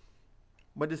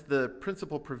 What is the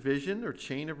principal provision or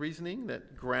chain of reasoning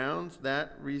that grounds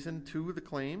that reason to the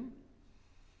claim?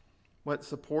 What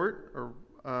support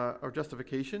or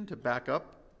justification to back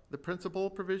up the principal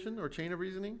provision or chain of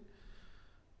reasoning?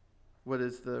 What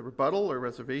is the rebuttal or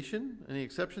reservation? Any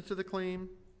exceptions to the claim?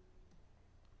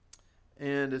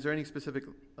 And is there any specific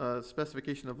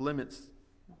specification of limits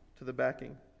to the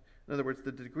backing? In other words,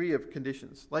 the degree of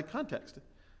conditions, like context.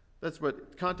 That's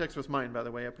what context was mine, by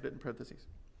the way. I put it in parentheses.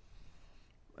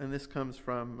 And this comes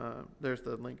from, there's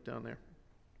the link down there.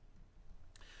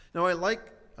 Now, I like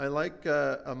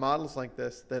models like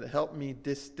this that help me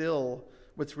distill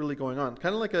what's really going on.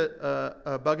 Kind of like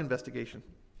a bug investigation,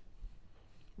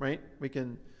 right? We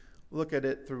can look at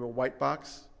it through a white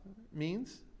box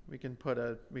means. We can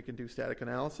do static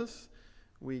analysis.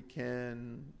 We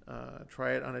can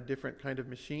try it on a different kind of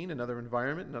machine, another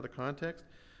environment, another context.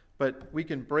 But we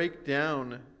can break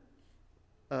down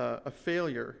a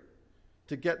failure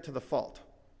to get to the fault.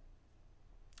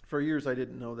 For years, I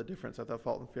didn't know the difference. I thought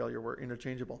fault and failure were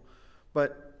interchangeable.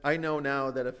 But I know now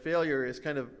that a failure is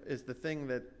the thing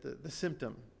that the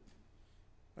symptom.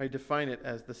 I define it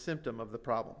as the symptom of the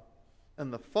problem.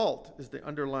 And the fault is the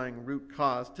underlying root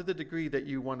cause to the degree that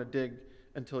you want to dig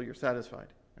until you're satisfied.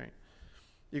 Right?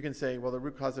 You can say, well, the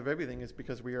root cause of everything is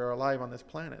because we are alive on this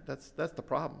planet. That's the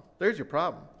problem. There's your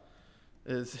problem,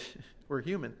 is we're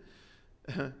human.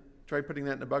 Try putting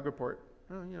that in a bug report.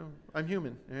 Oh, I'm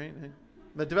human, right?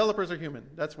 The developers are human.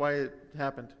 That's why it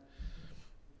happened.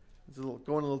 It's going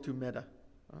a little too meta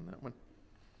on that one.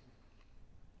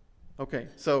 Okay,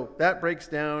 so that breaks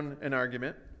down an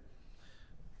argument.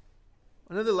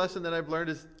 Another lesson that I've learned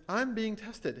is I'm being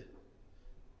tested.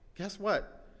 Guess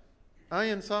what? I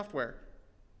am software,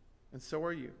 and so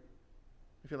are you.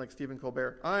 I feel like Stephen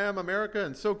Colbert. I am America,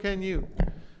 and so can you.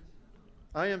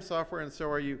 I am software, and so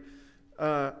are you.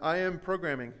 I am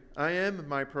programming. I am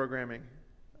my programming.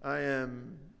 I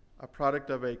am a product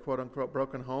of a quote-unquote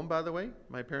broken home, by the way.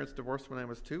 My parents divorced when I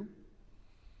was 2.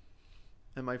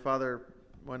 And my father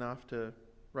went off to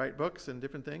write books and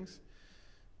different things.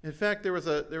 In fact, there was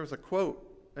a quote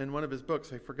in one of his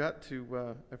books I forgot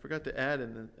to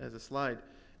add as a slide.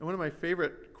 And one of my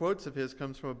favorite quotes of his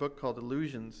comes from a book called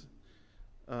Illusions.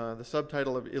 The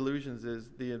subtitle of Illusions is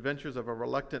The Adventures of a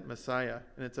Reluctant Messiah.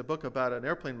 And it's a book about an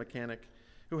airplane mechanic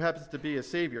who happens to be a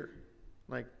savior,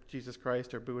 like Jesus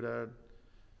Christ or Buddha,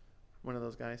 one of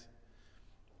those guys.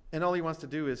 And all he wants to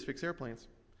do is fix airplanes.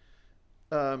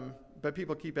 But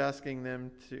people keep asking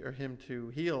him to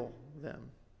heal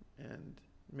them. And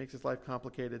it makes his life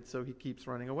complicated, so he keeps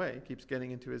running away. He keeps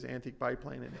getting into his antique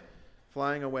biplane and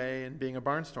flying away and being a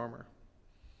barnstormer.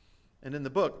 And in the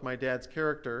book, my dad's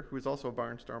character, who is also a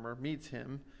barnstormer, meets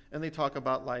him, and they talk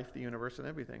about life, the universe, and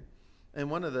everything.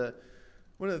 And one of the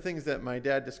things that my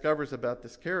dad discovers about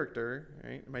this character,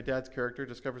 right, my dad's character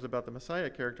discovers about the Messiah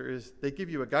character, is they give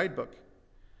you a guidebook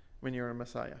when you're a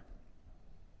Messiah.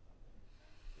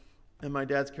 And my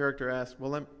dad's character asks,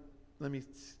 well,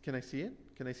 can I see it?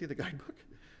 Can I see the guidebook?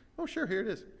 Oh, sure, here it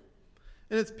is.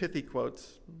 And it's pithy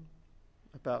quotes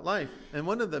about life. And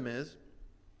one of them is,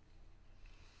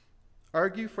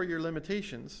 argue for your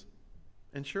limitations,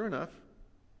 and sure enough,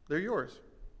 they're yours.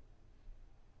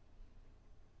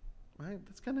 Right?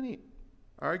 That's kind of neat.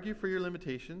 Argue for your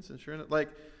limitations, and sure enough, like,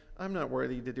 I'm not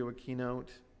worthy to do a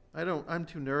keynote. I'm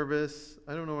too nervous.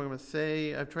 I don't know what I'm going to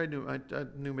say. I've tried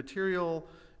new material.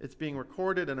 It's being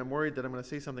recorded, and I'm worried that I'm going to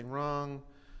say something wrong.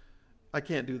 I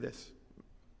can't do this.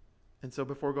 And so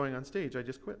before going on stage, I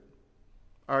just quit.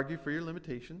 Argue for your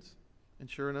limitations, and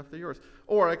sure enough, they're yours.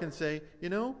 Or I can say,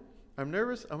 I'm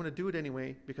nervous. I'm going to do it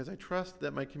anyway because I trust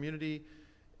that my community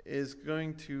is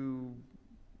going to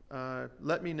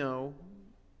let me know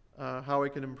how I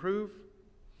can improve.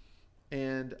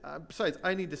 And besides,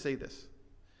 I need to say this.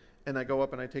 And I go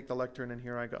up and I take the lectern, and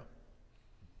here I go.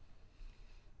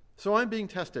 So I'm being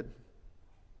tested,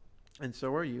 and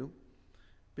so are you,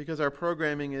 because our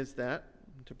programming is that,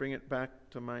 to bring it back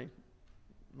to my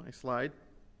slide,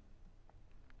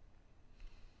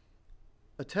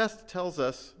 a test tells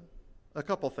us a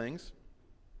couple things: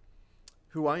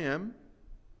 who I am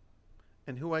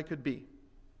and who I could be.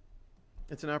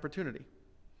 It's an opportunity.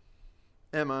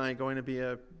 Am I going to be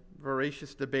a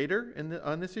voracious debater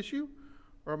on this issue?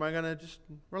 Or am I going to just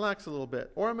relax a little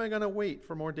bit? Or am I going to wait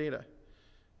for more data?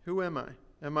 Who am I?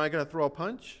 Am I going to throw a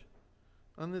punch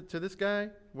to this guy?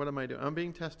 What am I doing? I'm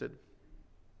being tested.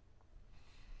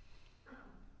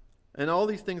 And all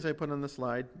these things I put on the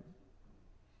slide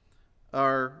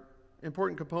are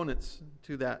important components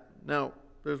to that. Now,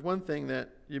 there's one thing that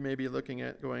you may be looking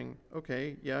at going,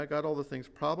 okay, yeah, I got all those things.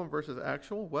 Problem versus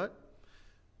actual, what?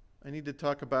 I need to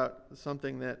talk about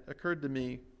something that occurred to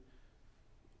me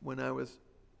when I was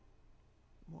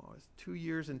 2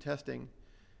 years in testing,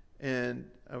 and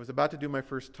I was about to do my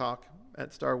first talk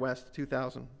at Star West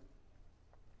 2000.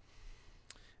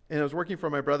 And I was working for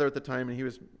my brother at the time, and he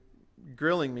was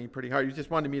grilling me pretty hard. He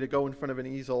just wanted me to go in front of an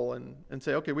easel and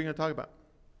say, okay, what are you going to talk about?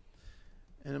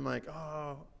 And I'm like,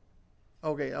 oh,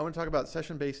 okay, I want to talk about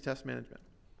session-based test management.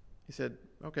 He said,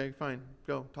 okay, fine,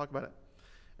 go, talk about it.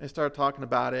 And I started talking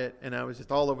about it, and I was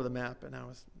just all over the map, and I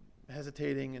was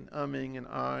hesitating and umming and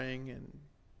ahhing, and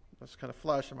I was kind of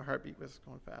flushed, and my heartbeat was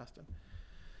going fast.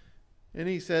 And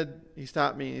he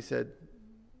stopped me, and he said,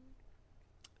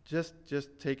 just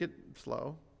take it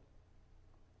slow,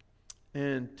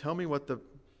 and tell me what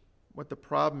the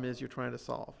problem is you're trying to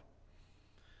solve.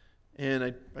 And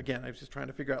I was just trying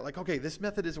to figure out, like, okay, this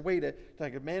method is a way to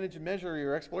manage and measure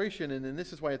your exploration, and then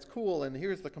this is why it's cool, and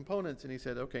here's the components. And he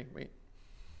said, okay, wait.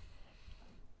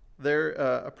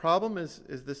 A problem is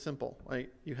this simple. Like,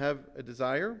 you have a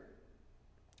desire,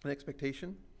 an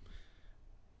expectation,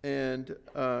 and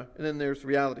then there's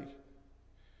reality.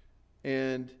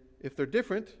 And if they're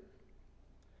different,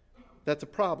 that's a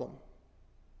problem.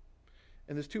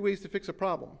 And there's two ways to fix a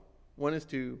problem. One is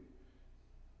to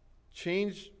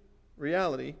change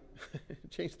reality,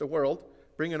 change the world,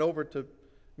 bring it over to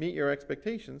meet your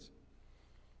expectations,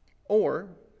 or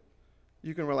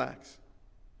you can relax.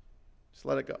 Just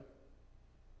let it go,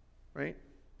 right?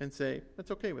 And say,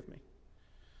 that's okay with me.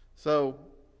 So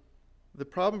the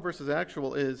problem versus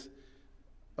actual is,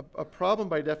 a problem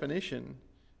by definition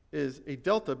is a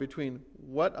delta between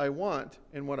what I want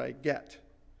and what I get.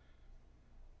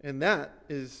 And that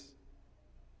is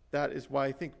why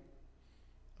I think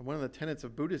one of the tenets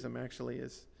of Buddhism actually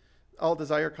is all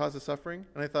desire causes suffering.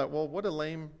 And I thought, well, what a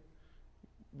lame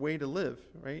way to live,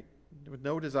 right? With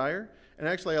no desire. And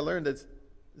actually I learned that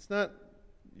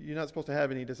you're not supposed to have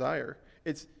any desire.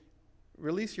 It's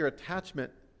release your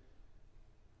attachment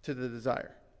to the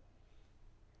desire.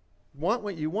 Want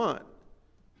what you want,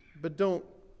 but don't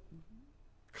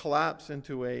collapse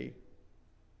into a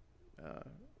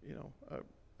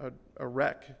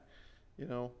wreck,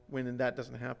 when that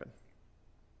doesn't happen.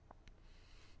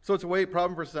 So it's a way,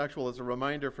 problem versus actual is a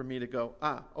reminder for me to go,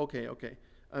 okay,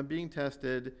 I'm being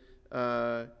tested.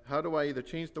 How do I either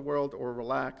change the world or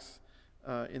relax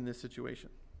in this situation?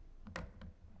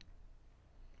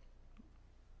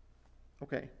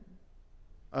 Okay.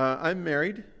 I'm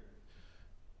married.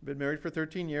 Been married for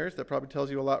 13 years. That probably tells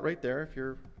you a lot right there. If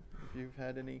you've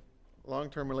had any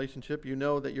long-term relationship, you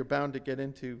know that you're bound to get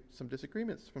into some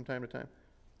disagreements from time to time.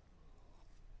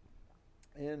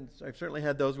 And I've certainly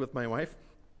had those with my wife.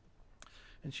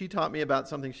 And she taught me about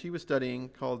something she was studying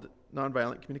called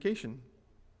nonviolent communication.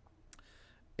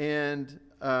 And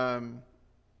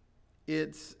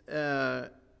it's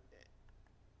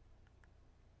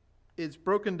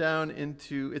broken down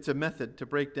into, it's a method to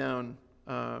break down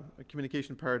a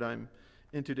communication paradigm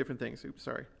into different things. Oops,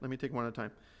 sorry. Let me take one at a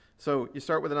time. So you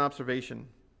start with an observation.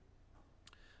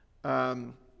 I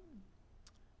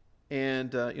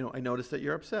notice that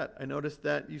you're upset. I notice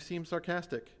that you seem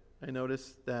sarcastic. I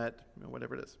notice that,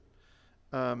 whatever it is.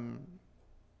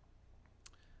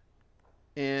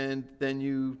 And then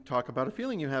you talk about a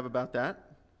feeling you have about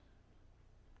that.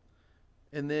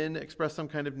 And then express some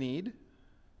kind of need.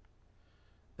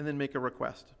 And then make a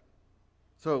request.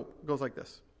 So it goes like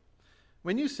this.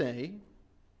 When you say,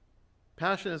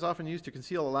 passion is often used to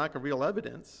conceal a lack of real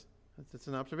evidence, that's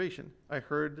an observation. I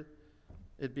heard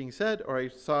it being said, or I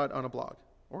saw it on a blog,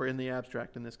 or in the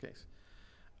abstract in this case.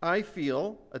 I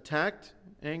feel attacked,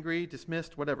 angry,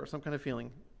 dismissed, whatever, some kind of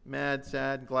feeling. Mad,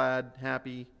 sad, glad,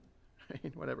 happy,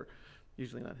 whatever.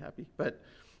 Usually not happy, but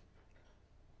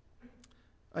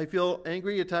I feel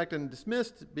angry, attacked, and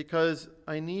dismissed because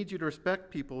I need you to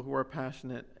respect people who are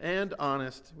passionate and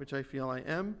honest, which I feel I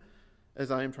am,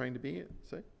 as I am trying to be,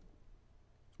 say.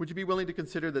 Would you be willing to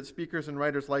consider that speakers and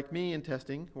writers like me in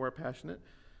testing, who are passionate,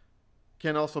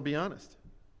 can also be honest?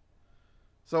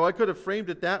 So I could have framed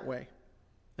it that way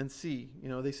and see.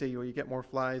 They say you get more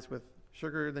flies with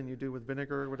sugar than you do with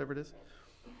vinegar or whatever it is.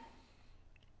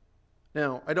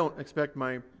 Now, I don't expect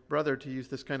my brother to use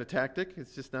this kind of tactic.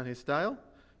 It's just not his style.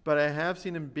 But I have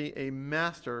seen him be a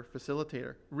master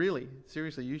facilitator. Really,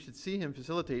 seriously, you should see him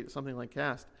facilitate something like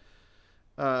CAST.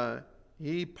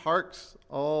 He parks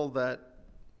all that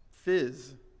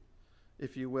fizz,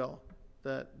 if you will,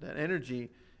 that energy,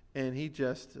 and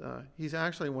he's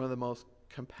actually one of the most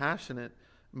compassionate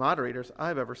moderators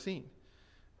I've ever seen.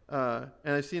 And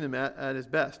I've seen him at his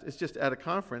best. It's just at a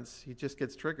conference, he just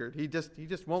gets triggered. He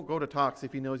just won't go to talks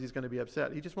if he knows he's going to be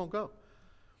upset. He just won't go.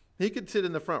 He could sit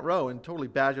in the front row and totally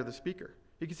badger the speaker.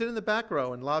 He could sit in the back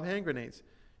row and lob hand grenades.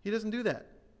 He doesn't do that.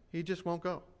 He just won't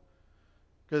go.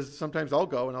 Because sometimes I'll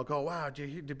go and I'll go, wow, do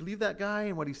you believe that guy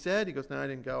and what he said? He goes, no, I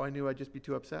didn't go. I knew I'd just be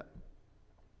too upset.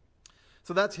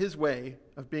 So that's his way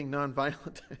of being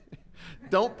nonviolent.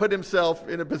 Don't put himself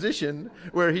in a position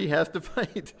where he has to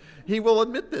fight. He will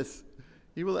admit this.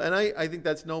 He will, and I think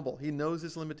that's noble. He knows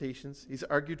his limitations. He's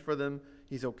argued for them.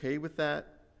 He's okay with that,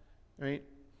 right?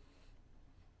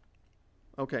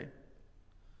 Okay.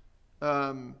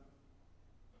 There's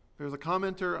a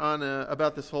commenter on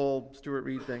about this whole Stuart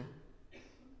Reed thing.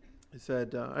 He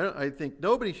said, I think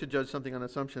nobody should judge something on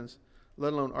assumptions,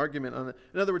 let alone argument on it.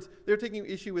 In other words, they're taking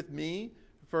issue with me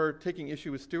for taking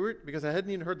issue with Stuart because I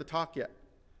hadn't even heard the talk yet.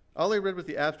 All I read was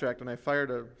the abstract and I fired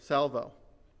a salvo.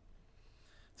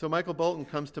 So Michael Bolton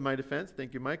comes to my defense.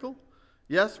 Thank you, Michael.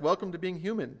 Yes, welcome to being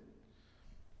human.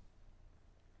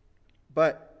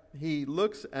 But he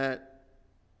looks at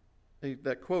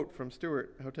that quote from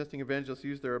Stuart, how testing evangelists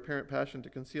use their apparent passion to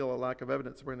conceal a lack of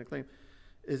evidence supporting the claim.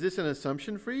 Is this an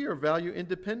assumption-free or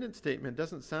value-independent statement?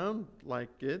 Doesn't sound like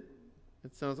it.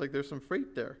 It sounds like there's some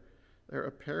freight there. Their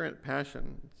apparent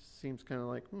passion seems kind of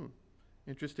like,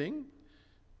 interesting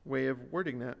way of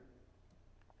wording that.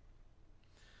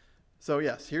 So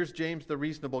yes, here's James, the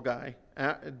reasonable guy.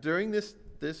 During this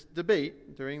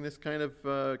debate, during this kind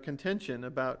of contention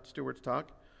about Stuart's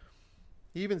talk,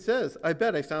 he even says, I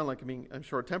bet I sound like I'm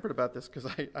short-tempered about this because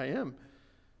I am.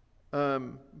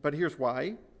 But here's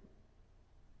why.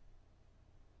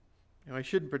 I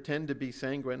shouldn't pretend to be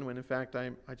sanguine when in fact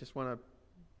I just want to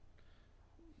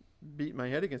beat my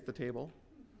head against the table.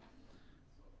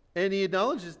 And he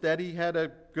acknowledges that he had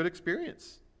a good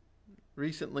experience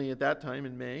recently at that time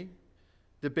in May,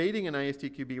 debating an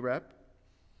ISTQB rep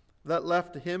that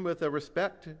left him with a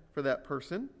respect for that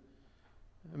person,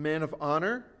 a man of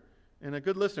honor, and a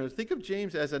good listener. Think of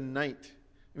James as a knight.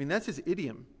 That's his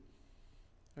idiom,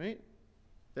 right?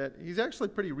 That he's actually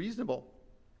pretty reasonable.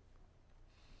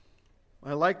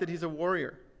 I like that he's a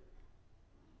warrior,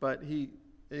 but he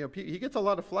gets a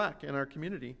lot of flack in our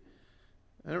community.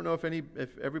 I don't know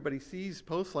if everybody sees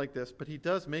posts like this, but he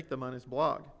does make them on his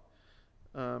blog.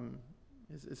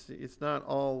 It's not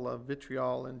all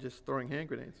vitriol and just throwing hand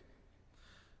grenades.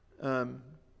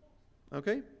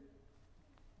 Okay?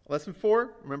 Lesson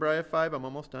 4. Remember, I have 5. I'm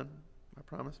almost done. I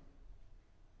promise.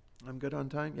 I'm good on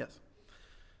time? Yes.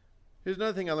 Here's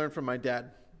another thing I learned from my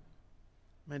dad.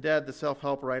 My dad, the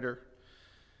self-help writer.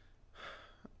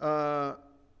 Have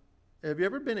you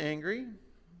ever been angry?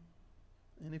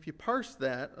 And if you parse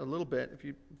that a little bit, if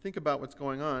you think about what's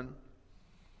going on,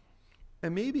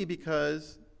 and maybe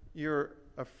because you're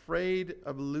afraid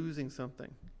of losing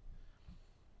something.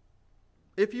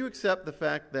 If you accept the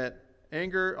fact that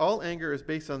all anger is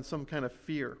based on some kind of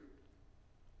fear.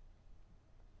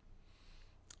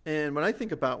 And when I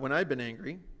think about when I've been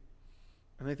angry,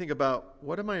 and I think about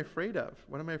what am I afraid of?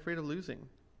 What am I afraid of losing?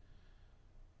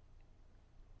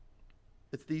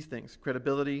 It's these things: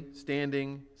 credibility,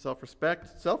 standing,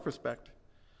 self-respect,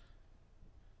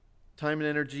 time and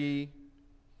energy.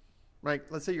 Right?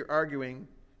 Let's say you're arguing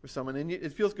with someone, and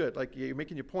it feels good. Like you're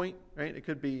making your point, right? It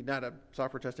could be not a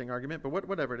software testing argument, but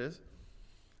whatever it is.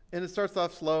 And it starts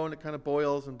off slow, and it kind of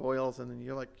boils, and then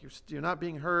you're like, you're not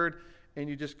being heard, and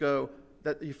you just go,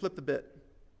 you flip the bit.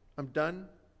 I'm done.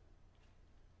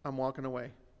 I'm walking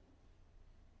away.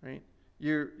 Right?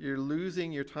 You're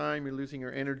losing your time, you're losing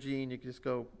your energy, and you can just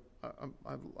go,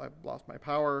 I've lost my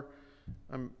power.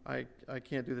 I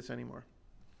can't do this anymore.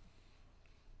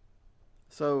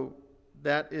 So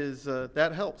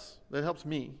that helps. That helps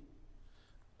me.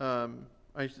 I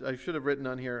should have written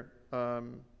on here.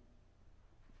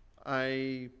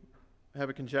 I have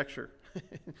a conjecture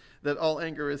that all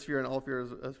anger is fear, and all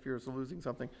fear is losing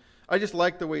something. I just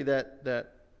like the way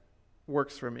that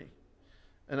works for me.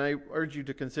 And I urge you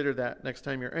to consider that next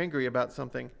time you're angry about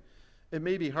something. It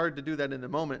may be hard to do that in the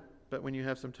moment, but when you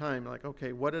have some time, like,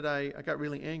 okay, I got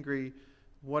really angry.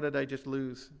 What did I just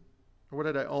lose? Or what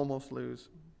did I almost lose?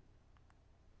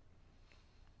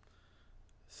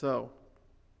 So,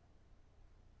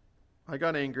 I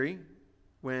got angry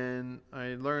when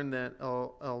I learned that,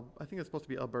 I think it's supposed to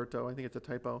be Alberto. I think it's a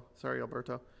typo. Sorry,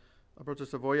 Alberto. Alberto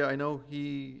Savoia. I know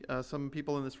some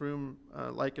people in this room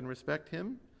like and respect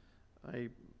him. I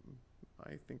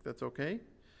think that's okay.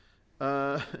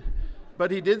 But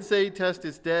he did say test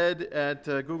is dead at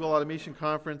Google Automation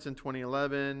Conference in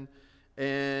 2011.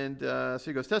 And so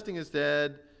he goes, testing is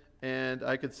dead. And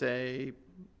I could say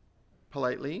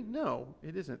politely, no,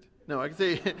 it isn't. No, I can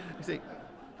say,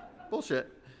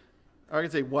 bullshit. Or I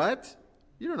can say, what?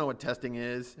 You don't know what testing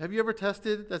is. Have you ever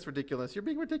tested? That's ridiculous. You're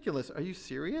being ridiculous. Are you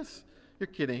serious? You're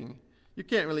kidding. You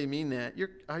can't really mean that.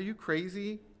 Are you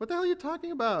crazy? What the hell are you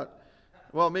talking about?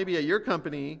 Well, maybe at your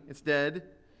company, it's dead.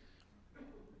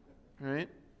 Right?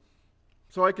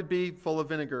 So I could be full of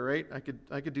vinegar, right?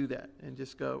 I could do that and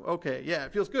just go, okay, yeah,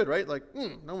 it feels good, right? Like,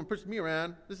 no one pushes me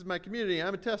around. This is my community.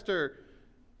 I'm a tester.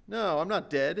 No, I'm not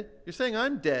dead. You're saying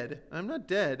I'm dead. I'm not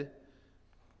dead.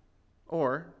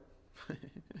 Or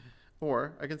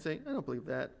I can say, I don't believe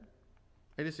that.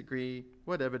 I disagree.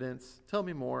 What evidence? Tell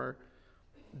me more.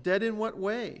 Dead in what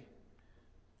way?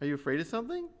 Are you afraid of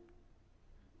something?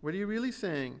 What are you really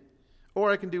saying?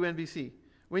 Or I can do NVC.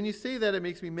 When you say that, it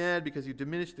makes me mad because you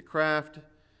diminish the craft,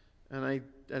 and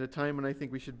at a time when I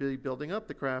think we should be building up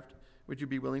the craft, would you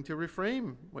be willing to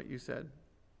reframe what you said?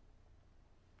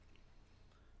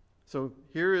 So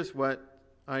here is what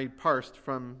I parsed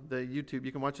from the YouTube.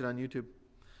 You can watch it on YouTube,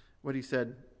 what he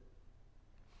said.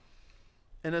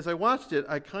 And as I watched it,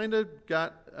 I kind of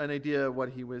got an idea of what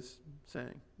he was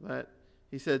saying. That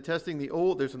he said there's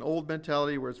an old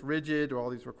mentality where it's rigid, or all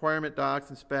these requirement docs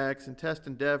and specs, and test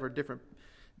and dev are different,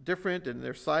 and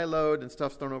they're siloed, and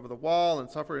stuff's thrown over the wall, and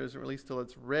software isn't released till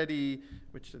it's ready,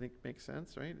 which I think makes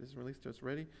sense, right? It isn't released till it's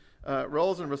ready.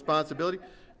 Roles and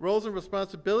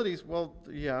responsibilities, well,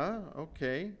 yeah,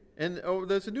 okay. And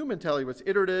there's a new mentality where it's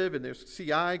iterative, and there's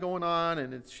CI going on,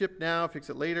 and it's ship now, fix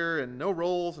it later, and no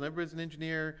roles, and everybody's an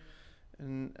engineer.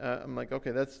 And I'm like,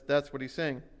 okay, that's what he's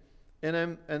saying.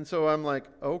 And so I'm like,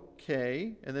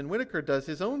 okay. And then Whitaker does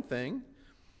his own thing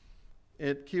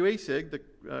at QASIG,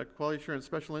 the Quality Assurance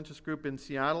Special Interest Group in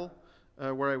Seattle,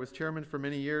 where I was chairman for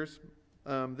many years.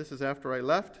 This is after I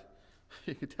left.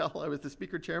 You could tell I was the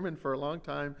speaker chairman for a long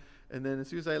time. And then as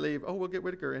soon as I leave, we'll get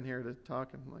Whitaker in here to talk.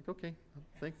 And I'm like, okay,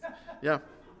 thanks. Yeah,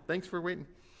 thanks for waiting.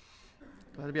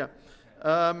 Glad to be out.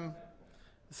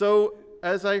 So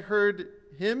as I heard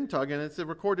him talking, it's a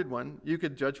recorded one, you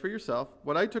could judge for yourself.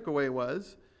 What I took away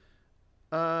was,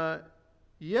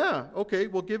 yeah, okay,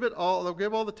 we'll give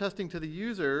all the testing to the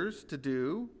users to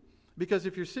do, because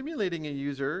if you're simulating a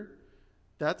user,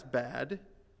 that's bad,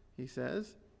 he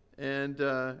says, and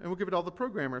we'll give it all the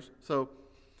programmers. So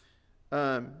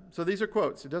these are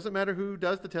quotes. It doesn't matter who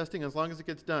does the testing as long as it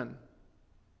gets done.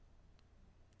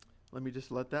 Let me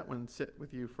just let that one sit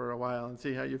with you for a while and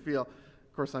see how you feel.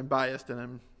 Of course, I'm biased, and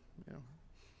I'm,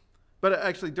 But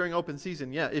actually, during open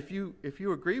season, yeah, if you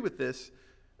agree with this,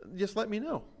 just let me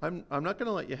know. I'm not going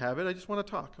to let you have it. I just want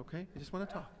to talk, okay? I just want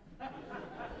to talk.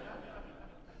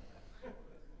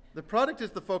 The product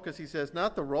is the focus, he says,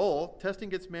 not the role. Testing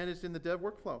gets managed in the dev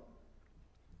workflow.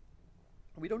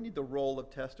 We don't need the role of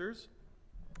testers.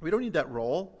 We don't need that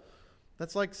role.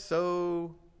 That's like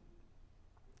so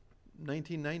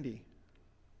 1990,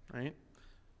 right?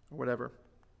 Or whatever.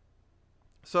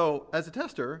 So as a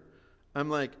tester, I'm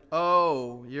like,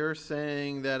 oh, you're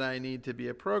saying that I need to be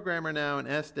a programmer now and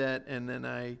SDET, and then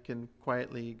I can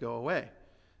quietly go away.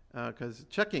 Because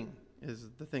checking is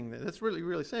the thing that's really,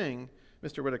 really saying,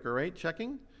 Mr. Whitaker, right?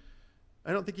 Checking?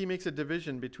 I don't think he makes a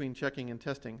division between checking and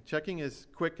testing. Checking is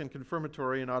quick and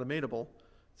confirmatory and automatable.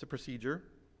 It's a procedure.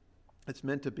 It's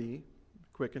meant to be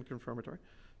quick and confirmatory.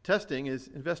 Testing is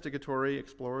investigatory,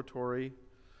 exploratory,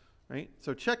 right?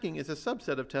 So checking is a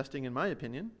subset of testing, in my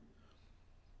opinion.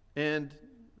 And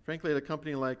frankly, at a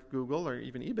company like Google or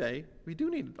even eBay, we do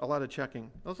need a lot of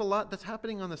checking. There's a lot that's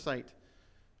happening on the site.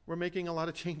 We're making a lot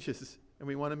of changes, and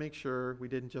we want to make sure we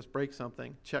didn't just break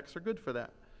something. Checks are good for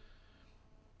that.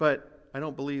 But I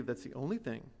don't believe that's the only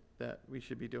thing that we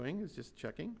should be doing, is just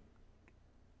checking.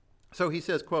 So he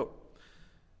says, quote,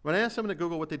 when I asked someone at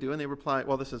Google what they do, and they reply,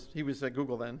 well, he was at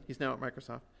Google then. He's now at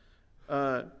Microsoft.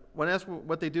 When I asked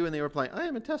what they do, and they reply, I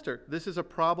am a tester. This is a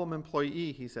problem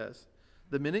employee, he says.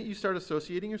 The minute you start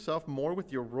associating yourself more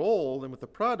with your role than with the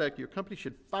product, your company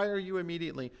should fire you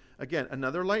immediately. Again,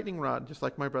 another lightning rod, just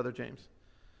like my brother James.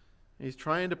 He's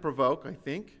trying to provoke, I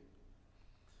think.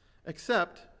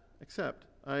 Except,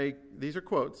 these are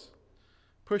quotes,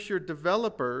 push your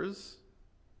developers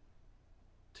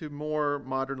to more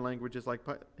modern languages like,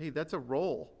 hey, that's a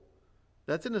role.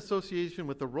 That's an association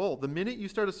with the role. The minute you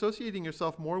start associating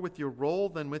yourself more with your role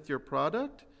than with your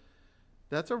product,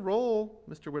 that's a role,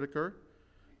 Mr. Whitaker.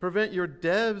 Prevent your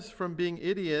devs from being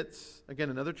idiots.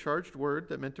 Again, another charged word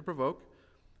that meant to provoke.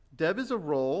 Dev is a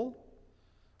role.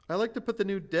 I like to put the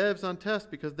new devs on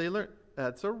test because they learn.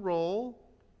 That's a role.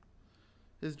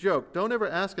 His joke, don't ever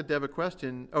ask a dev a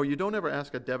question. Oh, you don't ever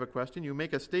ask a dev a question. You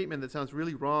make a statement that sounds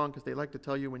really wrong because they like to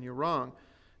tell you when you're wrong.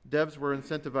 Devs were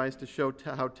incentivized to show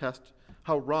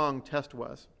how wrong test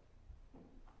was.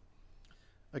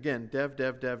 Again, dev.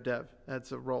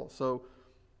 That's a role. So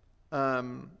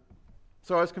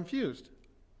I was confused.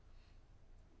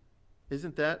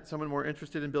 Isn't that someone more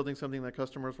interested in building something that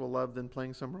customers will love than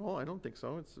playing some role? I don't think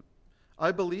so.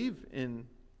 I believe in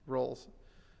roles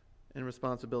and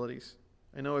responsibilities.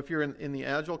 I know if you're in the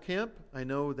Agile camp, I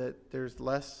know that there's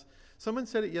less. Someone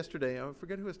said it yesterday. I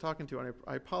forget who I was talking to, and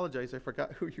I apologize. I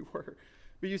forgot who you were.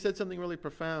 But you said something really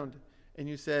profound, and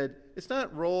you said, it's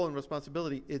not role and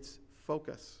responsibility, it's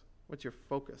focus. What's your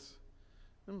focus?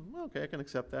 Okay, I can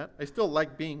accept that. I still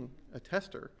like being a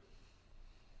tester.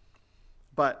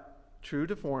 But true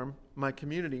to form, my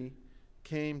community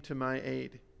came to my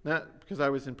aid. Not because I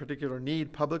was in particular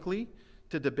need publicly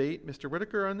to debate Mr.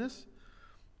 Whitaker on this,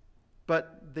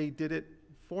 but they did it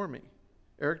for me.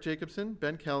 Eric Jacobson,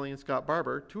 Ben Kelly, and Scott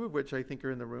Barber, two of which I think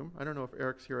are in the room. I don't know if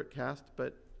Eric's here at CAST,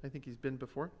 but I think he's been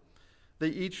before. They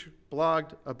each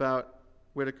blogged about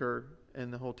Whitaker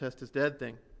and the whole test is dead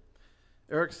thing.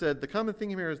 Eric said, the common thing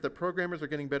here is that programmers are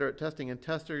getting better at testing and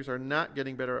testers are not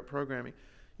getting better at programming.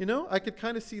 You know, I could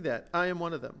kind of see that. I am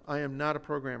one of them. I am not a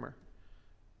programmer.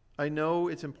 I know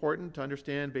it's important to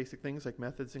understand basic things like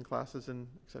methods and classes and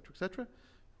et cetera,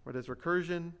 what is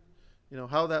recursion, you know,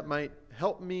 how that might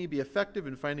help me be effective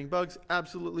in finding bugs.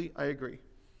 Absolutely, I agree.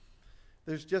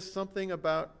 There's just something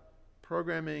about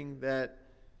programming that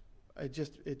it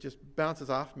just bounces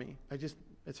off me.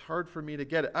 It's hard for me to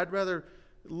get it. I'd rather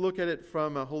look at it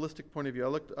from a holistic point of view.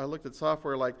 I looked at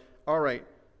software like, all right,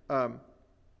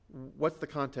 what's the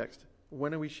context?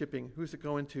 When are we shipping? Who's it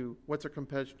going to? What's our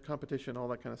competition? All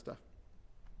that kind of stuff.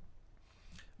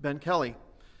 Ben Kelly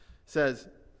says,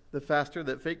 the faster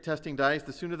that fake testing dies,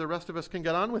 the sooner the rest of us can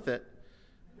get on with it.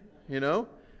 You know?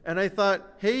 And I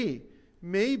thought, hey,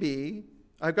 maybe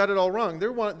I've got it all wrong.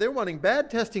 They're wanting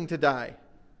bad testing to die.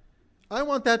 I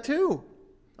want that too.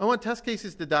 I want test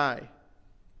cases to die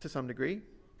to some degree,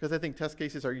 because I think test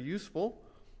cases are useful,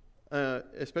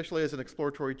 especially as an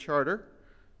exploratory charter,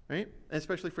 right? And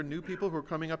especially for new people who are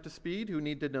coming up to speed, who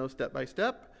need to know step by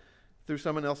step, through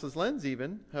someone else's lens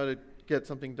even, how to get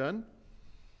something done.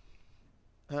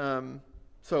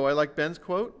 So I like Ben's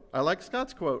quote. I like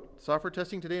Scott's quote. Software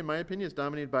testing today, in my opinion, is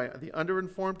dominated by the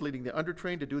underinformed leading the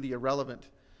undertrained to do the irrelevant,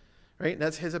 right? And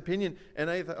that's his opinion. And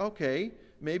I thought, okay,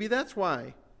 maybe that's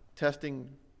why testing,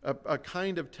 a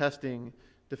kind of testing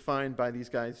defined by these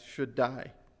guys should die.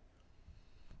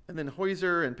 And then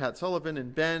Heuser and Pat Sullivan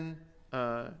and Ben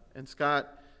and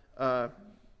Scott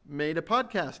made a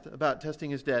podcast about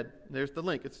Testing is Dead. There's the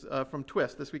link. It's from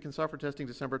Twist, This Week in Software Testing,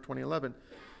 December 2011.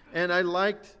 And I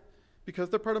liked, because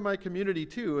they're part of my community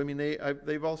too, I mean,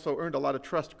 they've also earned a lot of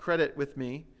trust credit with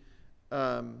me.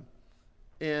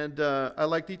 And I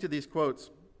liked each of these quotes.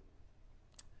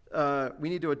 We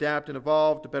need to adapt and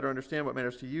evolve to better understand what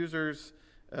matters to users.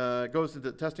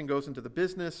 Testing goes into the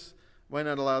business. Why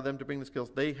not allow them to bring the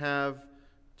skills they have?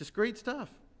 Just great stuff.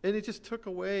 And it just took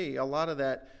away a lot of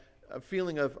that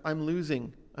feeling of I'm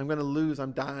losing. I'm going to lose.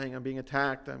 I'm dying. I'm being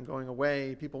attacked. I'm going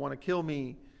away. People want to kill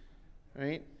me.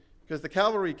 Right? Because the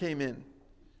cavalry came in.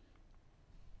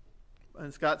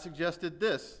 And Scott suggested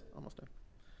this. Almost done.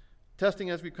 Testing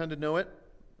as we've come to know it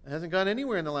hasn't gone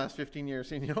anywhere in the last 15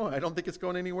 years. And, I don't think it's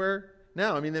going anywhere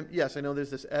now. I mean, yes, I know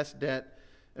there's this S-debt.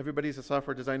 Everybody's a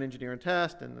software design engineer and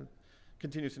test, and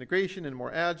continuous integration, and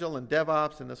more agile, and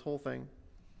DevOps, and this whole thing.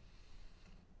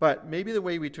 But maybe the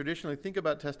way we traditionally think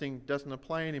about testing doesn't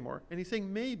apply anymore. And he's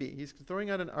saying maybe. He's throwing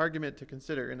out an argument to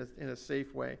consider in a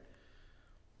safe way.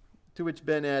 To which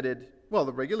Ben added, well,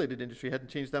 the regulated industry hadn't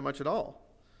changed that much at all.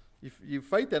 You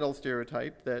fight that old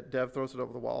stereotype that dev throws it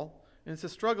over the wall, and it's a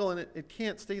struggle, and it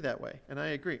can't stay that way, and I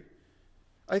agree.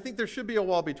 I think there should be a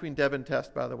wall between dev and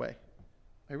test, by the way.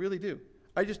 I really do.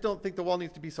 I just don't think the wall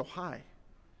needs to be so high.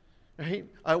 Right?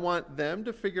 I want them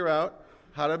to figure out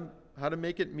how to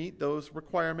make it meet those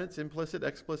requirements, implicit,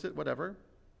 explicit, whatever.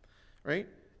 Right?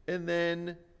 And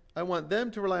then I want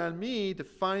them to rely on me to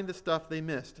find the stuff they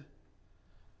missed.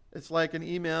 It's like an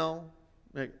email,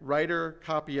 like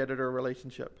writer-copy editor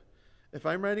relationship. If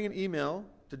I'm writing an email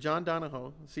to John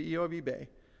Donahoe, CEO of eBay,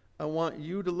 I want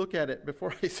you to look at it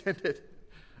before I send it.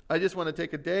 I just want to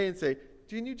take a day and say,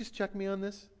 can you just check me on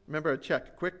this? Remember a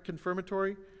check, quick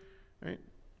confirmatory, right?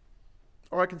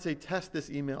 Or I can say, test this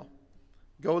email.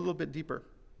 Go a little bit deeper.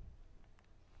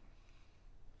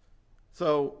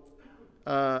 So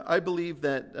I believe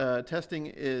that testing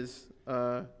is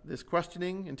this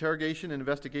questioning, interrogation, and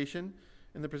investigation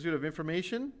in the pursuit of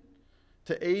information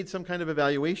to aid some kind of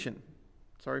evaluation.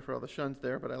 Sorry for all the shuns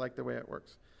there, but I like the way it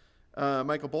works.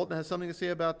 Michael Bolton has something to say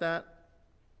about that.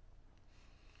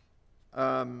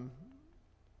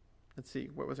 Let's see,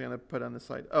 what was I going to put on this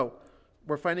slide? Oh,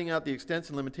 we're finding out the extents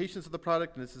and limitations of the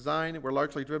product and its design. We're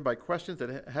largely driven by questions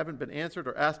that haven't been answered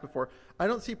or asked before. I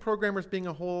don't see programmers being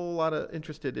a whole lot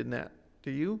interested in that.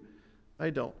 Do you? I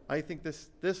don't. I think this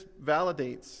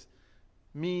validates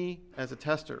me as a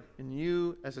tester and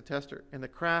you as a tester and the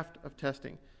craft of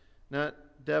testing, not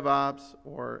DevOps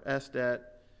or SDET,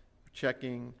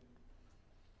 checking.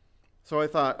 So I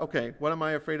thought, okay, what am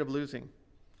I afraid of losing?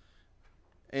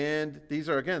 And these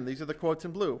are the quotes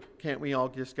in blue. Can't we all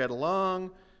just get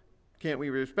along? Can't we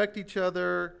respect each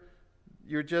other?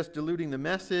 You're just diluting the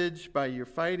message by your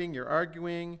fighting, you're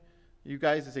arguing. You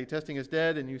guys say testing is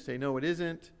dead, and you say, no, it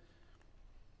isn't.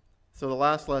 So the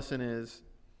last lesson is,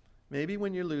 maybe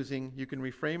when you're losing, you can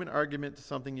reframe an argument to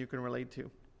something you can relate to.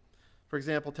 For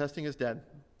example, testing is dead.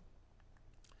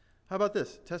 How about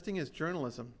this? Testing is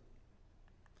journalism.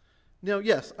 Now,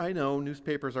 yes, I know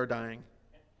newspapers are dying.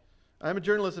 I'm a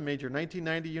journalism major,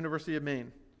 1990, University of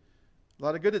Maine. A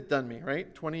lot of good it's done me,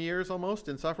 right? 20 years almost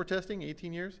in software testing,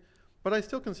 18 years. But I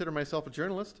still consider myself a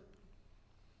journalist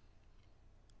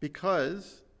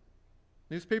because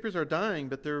newspapers are dying,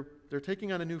 but they're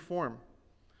taking on a new form.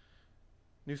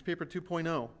 Newspaper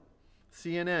 2.0,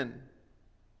 CNN,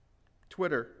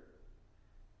 Twitter,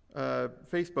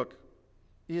 Facebook,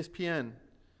 ESPN.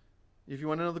 If you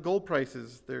want to know the gold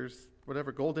prices, there's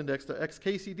whatever gold index to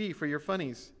XKCD for your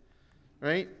funnies.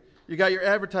 Right? You got your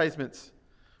advertisements.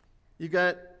 You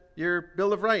got your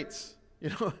Bill of Rights.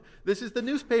 This is the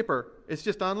newspaper. It's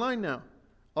just online now.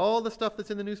 All the stuff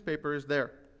that's in the newspaper is there.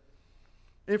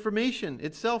 Information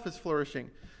itself is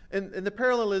flourishing. And the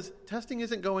parallel is testing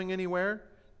isn't going anywhere.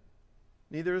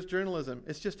 Neither is journalism.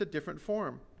 It's just a different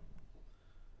form.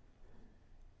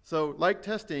 So like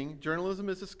testing, journalism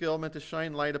is a skill meant to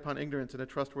shine light upon ignorance in a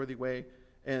trustworthy way.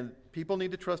 And people need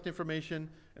to trust information,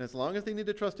 and as long as they need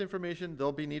to trust information,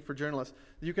 there'll be need for journalists.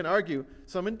 You can argue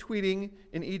someone tweeting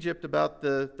in Egypt about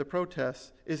the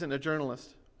protests isn't a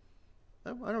journalist.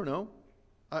 I don't know.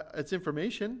 It's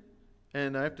information,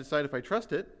 and I have to decide if I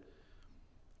trust it.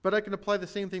 But I can apply the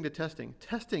same thing to testing.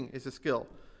 Testing is a skill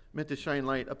meant to shine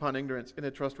light upon ignorance in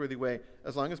a trustworthy way.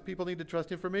 As long as people need to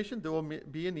trust information, there will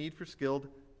be a need for skilled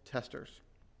testers.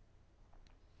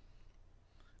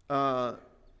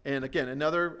 And again,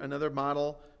 another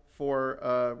model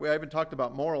for, we haven't talked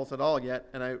about morals at all yet,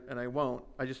 and I won't.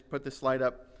 I just put this slide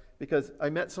up because I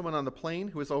met someone on the plane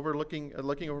who was looking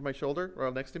over my shoulder,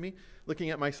 or next to me, looking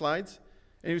at my slides,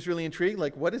 and he was really intrigued,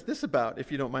 like, what is this about,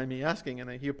 if you don't mind me asking? And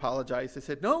he apologized. I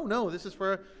said, no, this is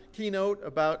for a keynote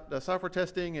about software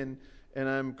testing, and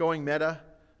I'm going meta.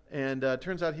 And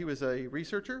turns out he was a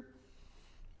researcher,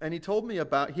 and he told me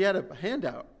he had a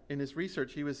handout in his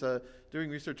research. He was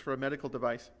doing research for a medical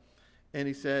device, and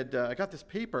he said, I got this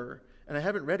paper, and I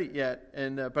haven't read it yet,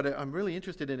 but I'm really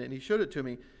interested in it, and he showed it to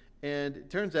me. And it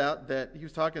turns out that it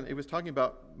was talking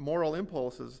about moral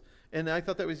impulses, and I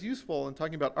thought that was useful in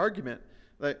talking about argument,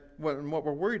 like what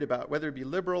we're worried about, whether it be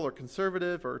liberal or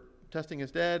conservative or testing is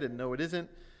dead and no it isn't,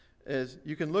 is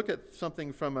you can look at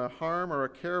something from a harm or a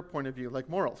care point of view, like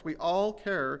morals. We all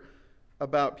care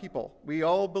about people. We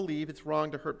all believe it's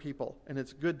wrong to hurt people, and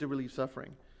it's good to relieve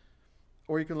suffering.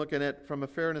 Or you can look at it from a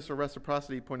fairness or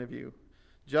reciprocity point of view.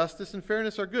 Justice and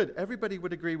fairness are good. Everybody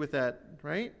would agree with that,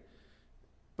 right?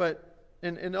 But,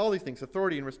 and all these things,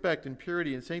 authority and respect and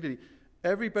purity and sanctity,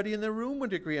 everybody in the room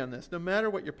would agree on this, no matter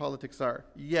what your politics are.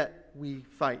 Yet we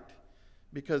fight,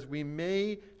 because we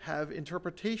may have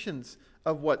interpretations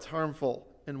of what's harmful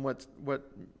and what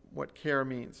care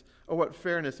means, or what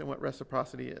fairness and what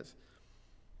reciprocity is.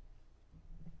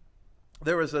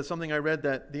 There was something I read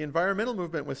that the environmental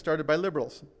movement was started by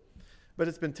liberals, but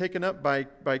it's been taken up by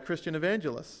Christian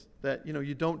evangelists, that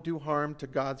you don't do harm to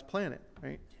God's planet,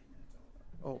 right?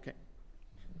 Oh, okay.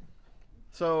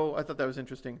 So I thought that was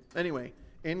interesting. Anyway,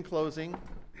 in closing,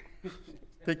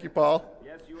 thank you, Paul.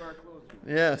 Yes, you are closing.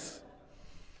 Yes.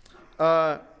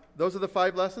 Those are the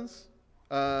 5 lessons.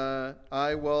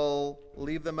 I will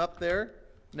leave them up there.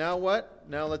 Now what?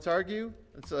 Now let's argue.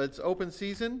 It's open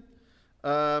season.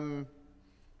 I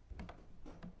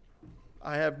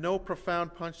have no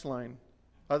profound punchline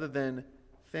other than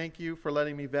thank you for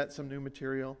letting me vet some new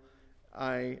material.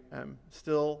 I am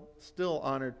still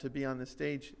honored to be on this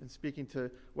stage and speaking to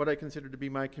what I consider to be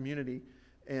my community.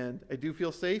 And I do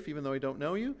feel safe, even though I don't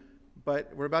know you.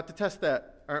 But we're about to test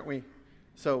that, aren't we?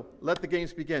 So let the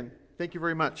games begin. Thank you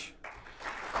very much.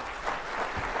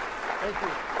 Thank you.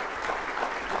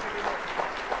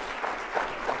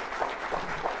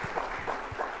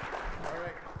 All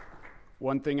right.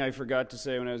 One thing I forgot to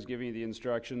say when I was giving you the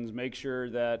instructions, make sure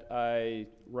that I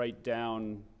write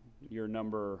down your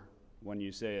number when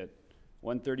you say it.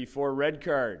 134, red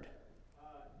card. You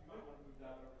might want to move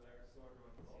that over there so everyone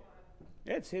can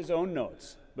see it. It's his own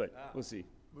notes, but we'll see.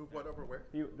 Move what over where?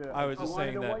 I was just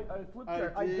saying that.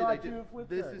 I got you a flip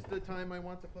This chart. is the time I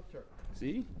want the flip chart.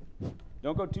 See?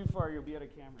 Don't go too far, you'll be out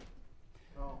of camera.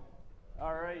 Oh.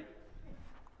 All right.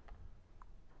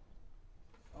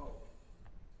 Oh.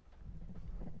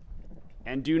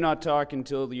 And do not talk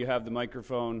until you have the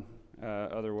microphone,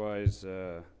 otherwise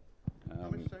How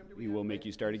much time do we we have? will make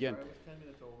you start again. Sorry, I was 10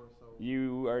 minutes over, so.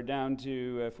 You are down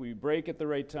to, if we break at the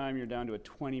right time, you're down to a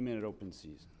 20-minute open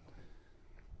season.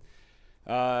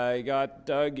 I got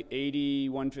Doug 80,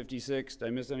 156. Did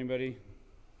I miss anybody?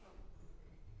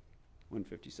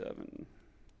 157.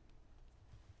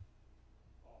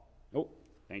 Oh,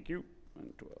 thank you.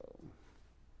 112.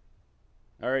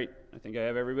 All right, I think I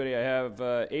have everybody. I have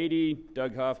 80,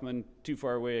 Doug Hoffman, too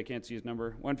far away, I can't see his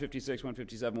number. 156,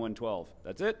 157, 112.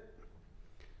 That's it?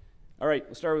 All right,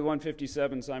 we'll start with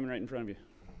 157. Simon, right in front of you.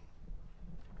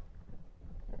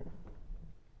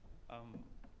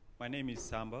 My name is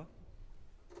Samba,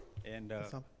 and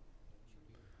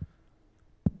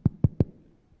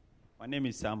my name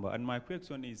is Samba, and my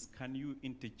question is: can you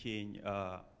interchange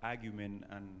argument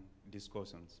and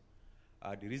discussions?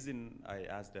 The reason I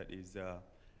ask that is,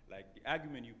 like the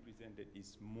argument you presented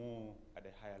is more at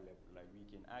a higher level. Like we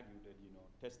can argue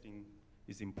that testing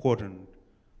is important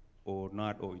or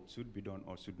not, or it should be done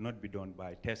or should not be done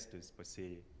by testers per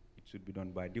se. It should be done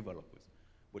by developers.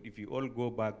 But if you all go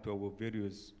back to our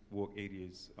various work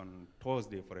areas on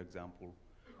Thursday, for example,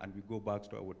 and we go back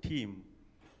to our team,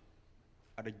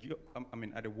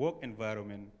 at a work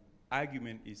environment,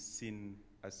 argument is seen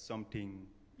as something,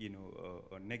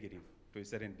 negative to a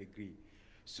certain degree.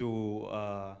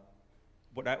 So,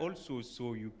 but I also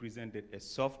saw you presented a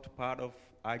soft part of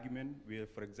argument where,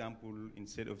 for example,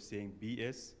 instead of saying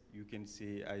BS, you can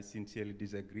say, I sincerely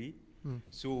disagree.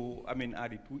 So, are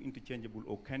the two interchangeable,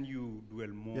 or can you dwell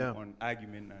more on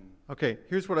argument and... Okay,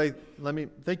 here's what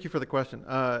thank you for the question.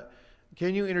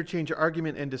 Can you interchange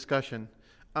argument and discussion?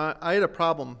 I had a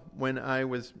problem when I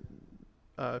was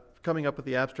coming up with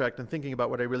the abstract and thinking about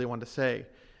what I really wanted to say,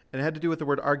 and it had to do with the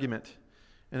word argument.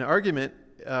 And argument,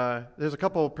 there's a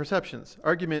couple of perceptions.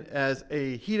 Argument as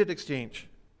a heated exchange,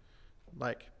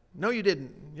 like, no you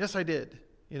didn't, yes I did,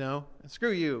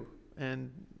 screw you,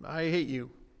 and I hate you,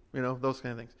 those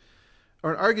kind of things.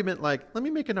 Or an argument like, let me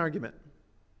make an argument.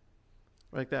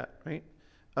 Like that, right?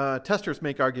 Testers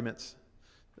make arguments.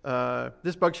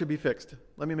 This bug should be fixed.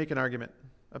 Let me make an argument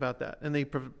about that. And they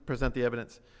present the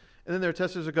evidence. And then there are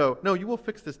testers who go, no, you will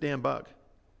fix this damn bug.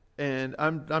 And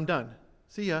I'm done.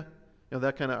 See ya.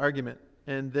 That kind of argument.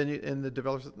 And then the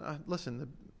developer says,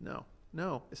 listen, no,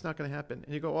 it's not going to happen.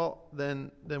 And you go, well,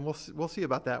 then we'll see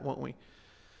about that, won't we?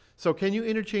 So can you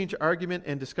interchange argument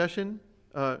and discussion?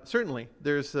 Certainly.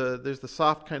 There's the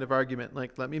soft kind of argument,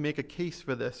 like, let me make a case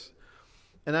for this.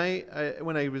 And I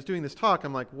when I was doing this talk,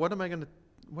 I'm like, what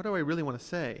do I really want to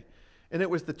say? And it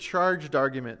was the charged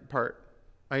argument part.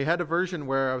 I had a version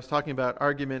where I was talking about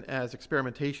argument as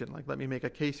experimentation, like, let me make a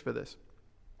case for this.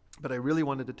 But I really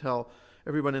wanted to tell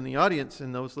everyone in the audience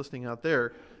and those listening out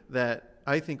there that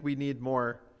I think we need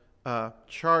more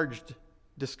charged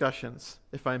discussions,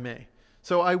 if I may.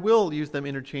 So I will use them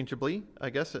interchangeably,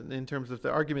 I guess, in terms of the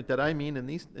argument that I mean in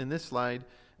this slide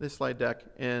deck,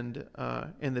 and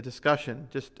in the discussion,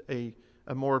 just a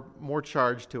more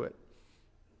charge to it.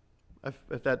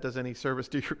 If that does any service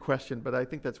to your question, but I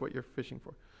think that's what you're fishing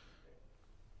for.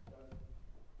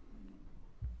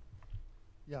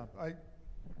 Yeah,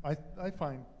 I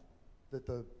find that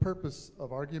the purpose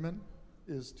of argument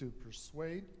is to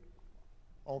persuade,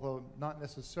 although not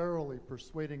necessarily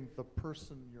persuading the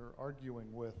person you're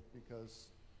arguing with, because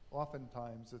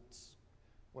oftentimes it's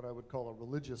what I would call a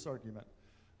religious argument.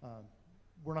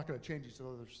 We're not going to change each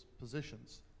other's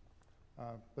positions.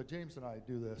 But James and I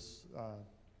do this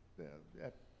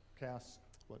at CAS,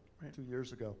 2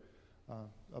 years ago,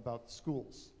 about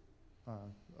schools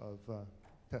of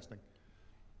testing.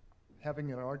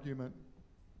 Having an argument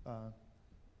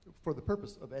for the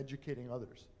purpose of educating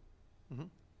others. Mm-hmm.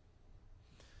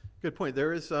 Good point.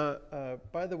 There is,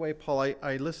 by the way, Paul,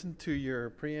 I listened to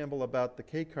your preamble about the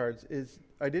K cards.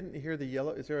 I didn't hear the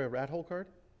yellow. Is there a rat hole card?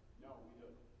 No, we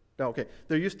don't. No, okay.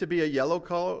 There used to be a yellow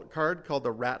card called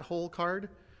the rat hole card,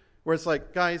 where it's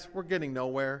like, guys, we're getting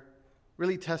nowhere.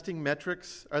 Really testing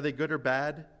metrics, are they good or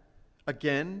bad?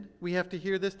 Again, we have to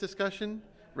hear this discussion.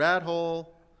 Rat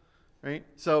hole, right?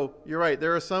 So you're right.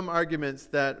 There are some arguments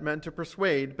that meant to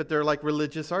persuade, but they're like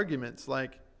religious arguments,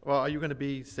 like, well, are you going to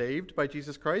be saved by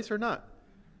Jesus Christ or not?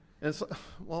 And it's like,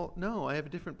 well, no, I have a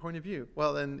different point of view.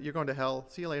 Well, then you're going to hell.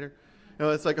 See you later.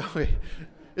 It's like, oh, wait.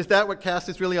 Is that what CAST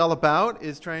is really all about?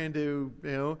 Is trying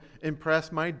to,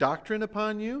 impress my doctrine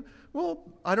upon you? Well,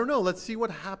 I don't know. Let's see what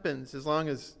happens. As long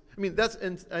as,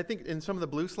 I think in some of the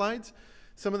blue slides,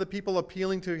 some of the people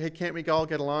appealing to, hey, can't we all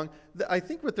get along? I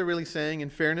think what they're really saying, in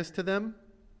fairness to them,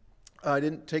 I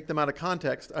didn't take them out of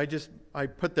context. I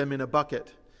put them in a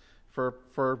bucket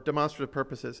for demonstrative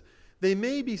purposes. They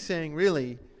may be saying,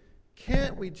 really,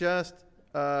 can't we just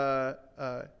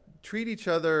treat each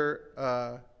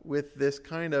other with this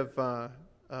kind of, well,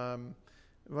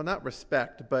 not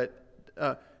respect, but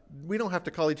we don't have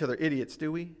to call each other idiots,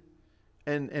 do we?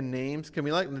 And names. Can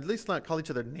we at least not call each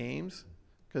other names?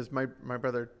 Because my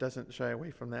brother doesn't shy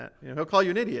away from that. He'll call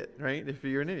you an idiot, right, if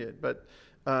you're an idiot. But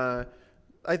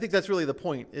I think that's really the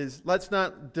point, is let's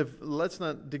not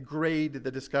degrade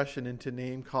the discussion into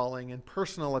name calling and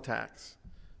personal attacks.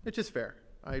 It's just fair.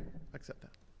 I accept that.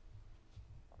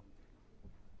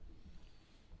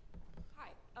 Hi.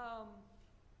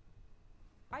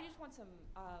 I just want some,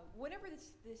 whenever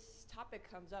this topic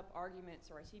comes up, arguments,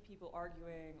 or I see people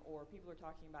arguing, or people are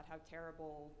talking about how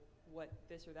terrible what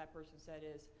this or that person said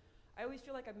is, I always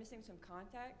feel like I'm missing some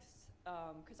context,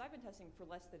 because I've been testing for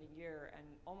less than a year, and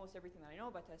almost everything that I know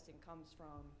about testing comes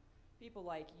from people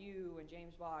like you and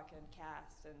James Bach and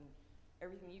Cast, and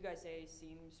everything you guys say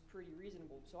seems pretty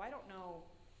reasonable. So I don't know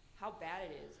how bad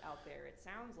it is out there. It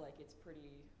sounds like it's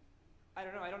pretty, I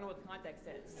don't know what the context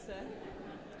is.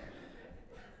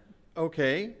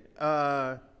 Okay.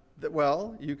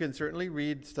 Well, you can certainly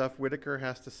read stuff Whitaker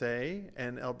has to say,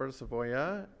 and Alberto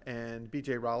Savoya, and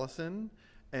B.J. Rollison,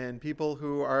 and people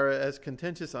who are as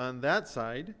contentious on that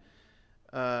side,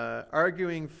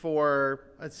 arguing for,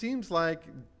 it seems like,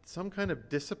 some kind of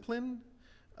discipline,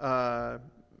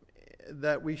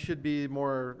 that we should be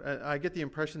more, I get the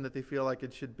impression that they feel like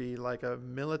it should be like a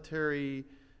military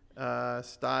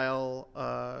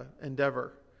style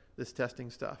endeavor, this testing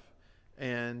stuff.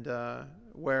 And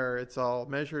where it's all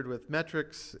measured with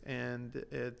metrics, and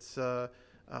it's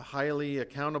highly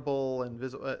accountable and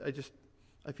visible.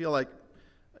 I feel like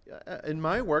in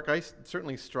my work, I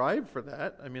certainly strive for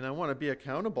that. I mean, I want to be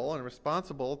accountable and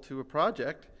responsible to a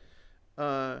project,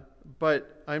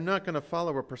 but I'm not going to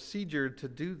follow a procedure to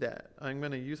do that. I'm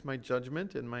going to use my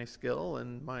judgment and my skill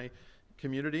and my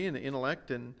community and intellect,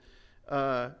 and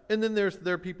then there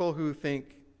are people who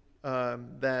think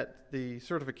that the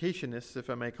certificationists, if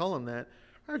I may call them that,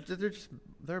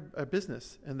 they're a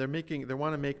business, and they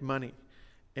want to make money,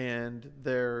 and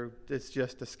it's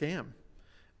just a scam,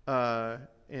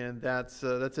 and that's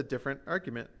a different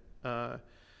argument.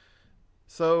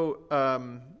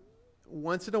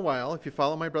 Once in a while, if you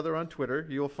follow my brother on Twitter,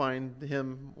 you'll find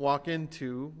him walk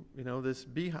into this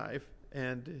beehive,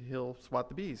 and he'll swat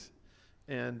the bees,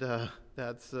 and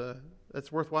that's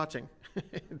worth watching,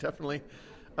 definitely.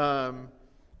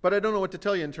 But I don't know what to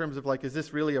tell you in terms of is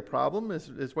this really a problem?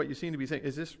 Is what you seem to be saying?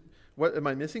 Is this what? Am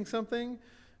I missing something?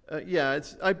 Yeah,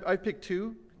 I picked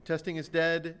two. Testing is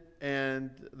dead, and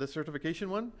the certification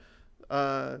one.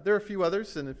 There are a few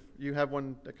others, and if you have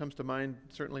one that comes to mind,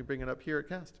 certainly bring it up here at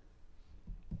CAST.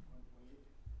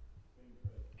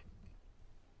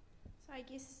 So I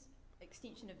guess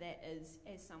extension of that is,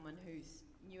 as someone who's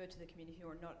newer to the community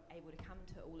or not able to come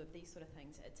to all of these sort of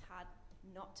things, it's hard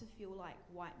not to feel like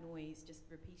white noise, just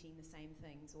repeating the same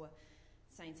things or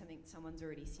saying something someone's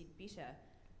already said better.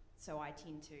 So I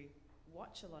tend to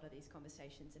watch a lot of these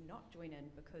conversations and not join in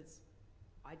because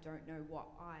I don't know what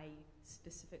I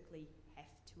specifically have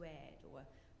to add or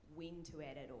when to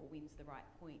add it or when's the right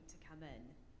point to come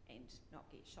in and not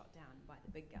get shot down by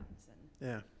the big guns. And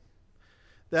yeah.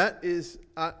 That is,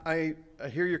 I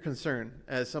hear your concern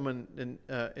as someone,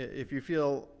 if you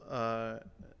feel,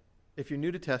 if you're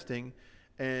new to testing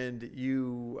and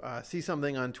you see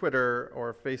something on Twitter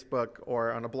or Facebook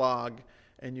or on a blog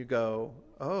and you go,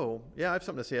 oh, yeah, I have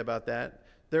something to say about that.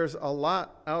 There's a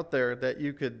lot out there that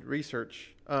you could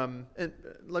research. And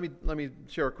let me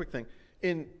share a quick thing.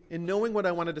 In knowing what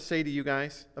I wanted to say to you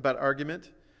guys about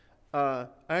argument, I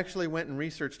actually went and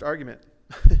researched argument.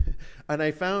 And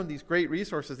I found these great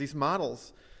resources, these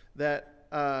models that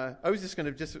it was just going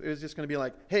to be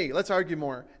like, hey, let's argue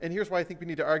more. And here's why I think we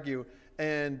need to argue.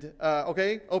 And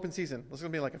okay, open season. This is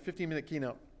going to be like a 15-minute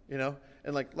keynote, and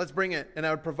let's bring it. And I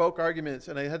would provoke arguments.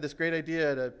 And I had this great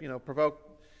idea to, provoke,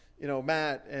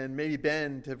 Matt and maybe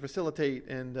Ben to facilitate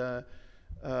and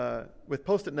with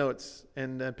Post-it notes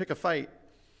and pick a fight.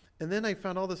 And then I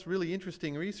found all this really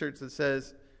interesting research that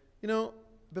says,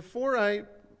 before I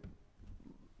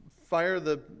fire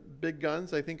the big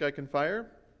guns I think I can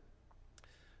fire,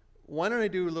 why don't I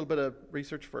do a little bit of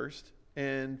research first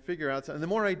and figure out something? And the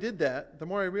more I did that, the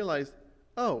more I realized,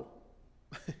 oh,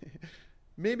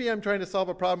 maybe I'm trying to solve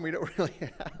a problem we don't really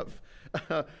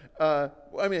have.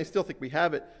 I still think we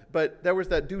have it, but there was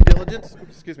that due diligence.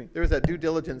 There was that due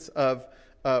diligence of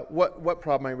what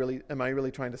problem am I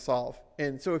really trying to solve?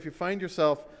 And so if you find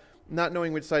yourself not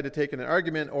knowing which side to take in an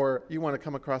argument, or you want to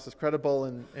come across as credible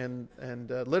and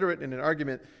literate in an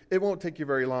argument, it won't take you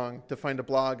very long to find a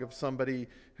blog of somebody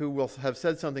who will have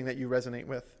said something that you resonate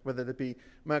with, whether it be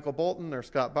Michael Bolton or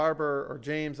Scott Barber or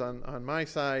James on my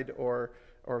side or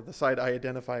the side I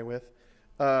identify with,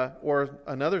 or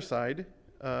another side,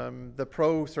 the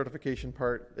pro certification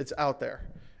part. It's out there,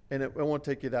 and it won't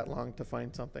take you that long to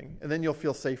find something, and then you'll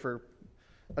feel safer.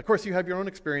 Of course, you have your own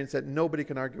experience that nobody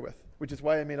can argue with, which is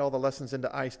why I made all the lessons into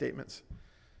I statements.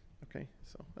 Okay,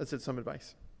 so that's some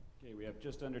advice. Okay, we have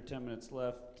just under 10 minutes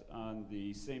left. On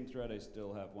the same thread, I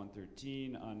still have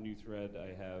 113. On new thread, I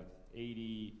have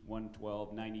 80,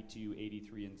 112, 92,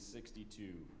 83, and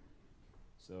 62.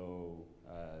 So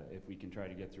if we can try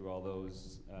to get through all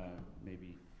those,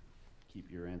 maybe keep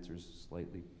your answers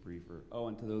slightly briefer. Oh,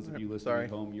 and to those of you listening at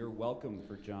home, you're welcome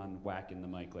for John whacking the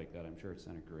mic like that. I'm sure it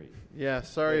sounded great. Yeah,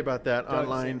 sorry about that. Doug,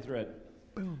 online. Same thread.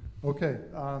 Okay.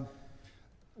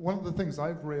 One of the things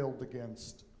I've railed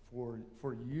against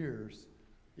for years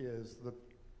is the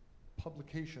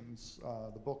publications,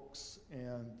 the books,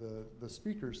 and the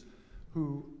speakers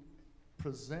who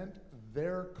present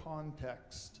their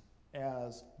context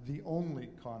as the only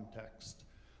context,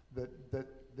 that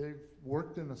they've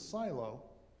worked in a silo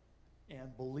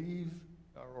and believe,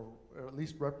 or at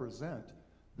least represent,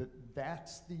 that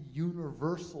that's the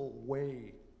universal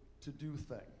way to do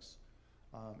things.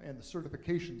 And the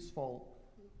certifications fall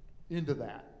into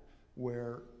that,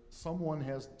 where someone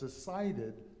has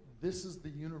decided this is the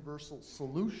universal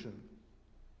solution.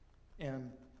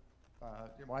 And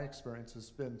my experience has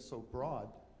been so broad,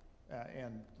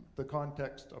 and the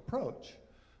context approach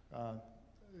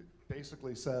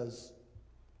basically says,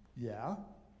 yeah,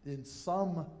 in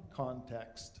some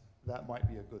context, that might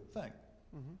be a good thing.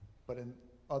 Mm-hmm. But in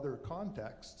other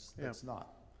contexts, it's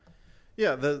not.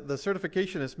 Yeah, the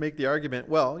certificationists make the argument,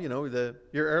 well,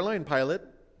 your airline pilot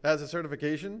has a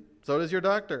certification, so does your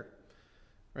doctor,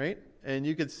 right? And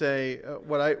you could say,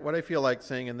 what I feel like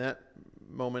saying in that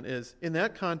moment is, in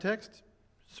that context,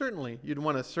 certainly you'd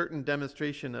want a certain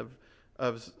demonstration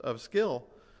of skill,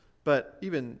 But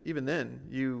even then,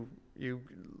 you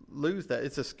lose that.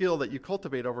 It's a skill that you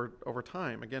cultivate over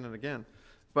time, again and again.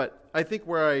 But I think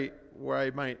where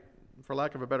I might, for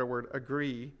lack of a better word,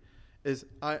 agree, is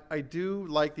I do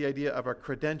like the idea of a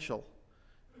credential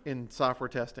in software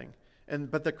testing.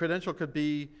 But the credential could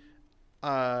be,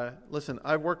 listen,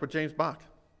 I've worked with James Bach.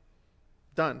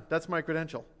 Done. That's my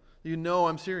credential. You know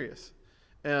I'm serious.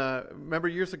 Remember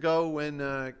years ago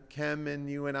when Kem and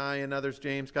you and I and others,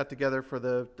 James, got together for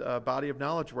the body of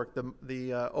knowledge work,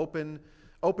 the open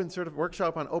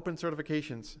workshop on open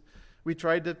certifications. We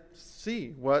tried to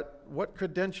see what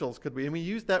credentials could we, and we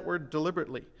used that word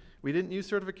deliberately. We didn't use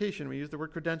certification, we used the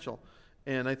word credential.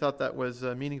 And I thought that was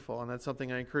meaningful, and that's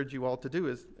something I encourage you all to do,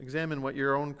 is examine what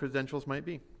your own credentials might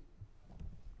be.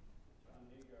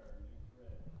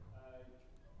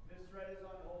 This thread is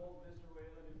on hold. Mr.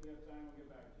 Whalen, if we have time, we'll get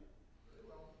back to you. Very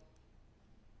well.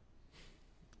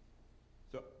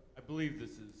 So I believe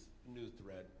this is a new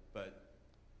thread, but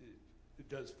it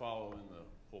does follow in the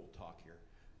whole talk here.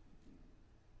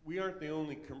 We aren't the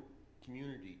only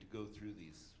community to go through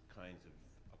these kinds of,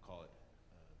 I'll call it,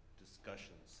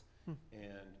 discussions.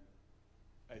 And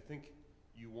I think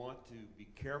you want to be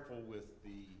careful with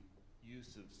the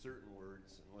use of certain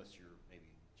words, unless you're maybe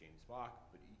James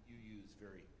Bach, but you use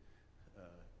very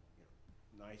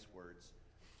nice words.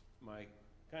 My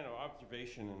kind of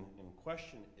observation and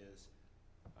question is,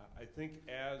 I think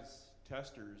as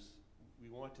testers, we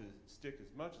want to stick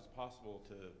as much as possible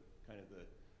to kind of the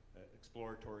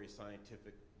exploratory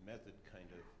scientific method kind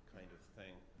of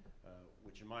thing,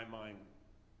 which in my mind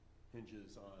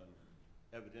hinges on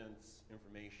evidence,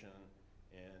 information,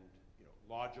 and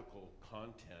logical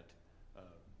content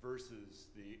versus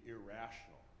the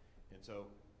irrational. And so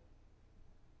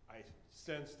I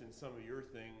sensed in some of your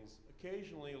things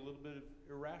occasionally a little bit of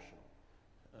irrational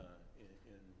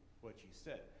in what you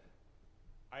said.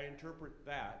 I interpret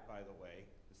that, by the way,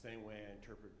 the same way I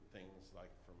interpret things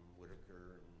like from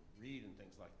Whitaker and Reed and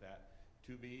things like that,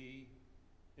 to be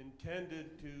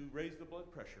intended to raise the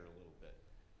blood pressure a little bit.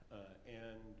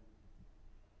 And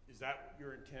is that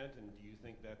your intent, and do you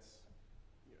think that's,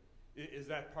 is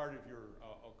that part of your,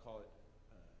 I'll call it,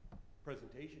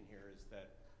 presentation here, is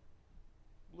that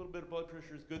a little bit of blood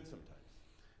pressure is good sometimes?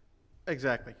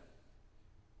 Exactly.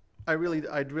 I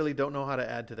really don't know how to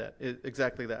add to that.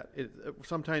 Exactly that.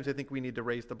 Sometimes I think we need to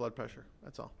raise the blood pressure.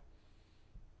 That's all.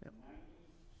 Yep.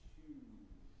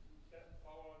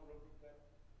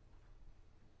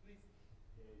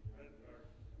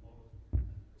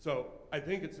 So I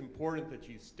think it's important that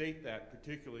you state that,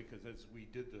 particularly because as we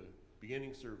did the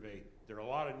beginning survey, there are a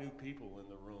lot of new people in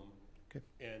the room, Okay.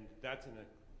 and that's an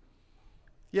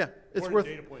it's important worth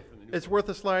data point for the new it's people. worth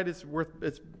a slide.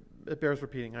 It bears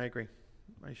repeating. I agree.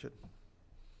 I should.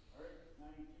 All right,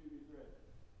 92 new thread.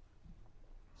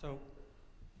 So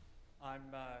I'm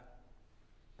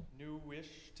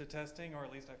new-ish to testing, or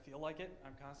at least I feel like it.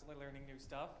 I'm constantly learning new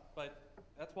stuff, but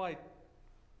that's why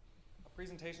a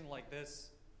presentation like this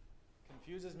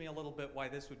confuses me a little bit, why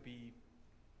this would be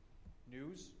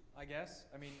news, I guess.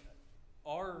 I mean,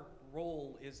 our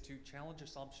role is to challenge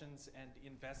assumptions and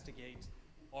investigate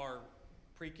our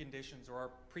preconditions or our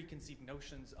preconceived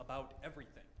notions about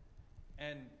everything.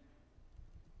 And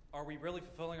are we really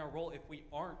fulfilling our role if we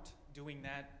aren't doing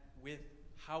that with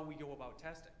how we go about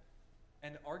testing?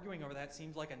 And arguing over that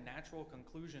seems like a natural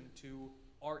conclusion to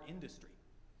our industry,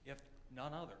 if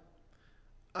none other.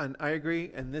 And I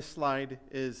agree, and this slide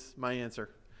is my answer.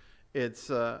 It's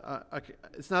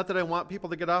not that I want people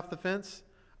to get off the fence.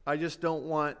 I just don't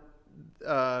want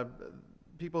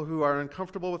people who are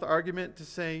uncomfortable with argument to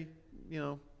say,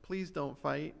 please don't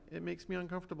fight. It makes me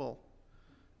uncomfortable,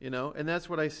 and that's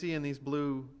what I see in these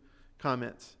blue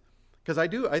comments. Because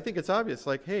I think it's obvious,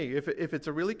 like, hey, if it's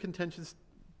a really contentious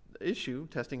issue,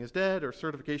 testing is dead or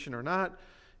certification or not,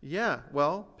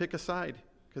 well, pick a side.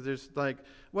 Because there's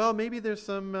maybe there's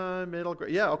some middle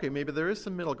ground. Yeah, okay, maybe there is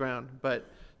some middle ground, but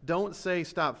don't say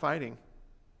stop fighting.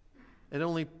 It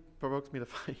only provokes me to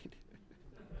fight.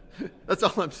 That's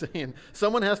all I'm saying.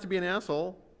 Someone has to be an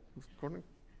asshole, according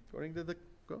to the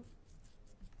go.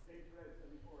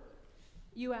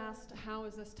 You asked, how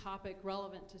is this topic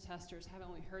relevant to testers?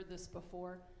 Haven't we heard this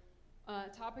before? A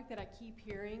topic that I keep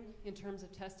hearing in terms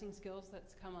of testing skills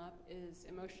that's come up is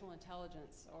emotional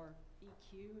intelligence, or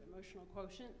EQ, emotional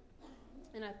quotient.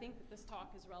 And I think that this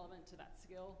talk is relevant to that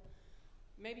skill.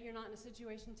 Maybe you're not in a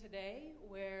situation today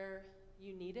where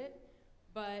you need it,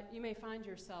 but you may find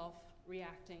yourself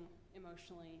reacting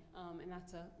emotionally, and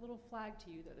that's a little flag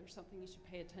to you that there's something you should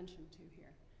pay attention to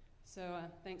here. So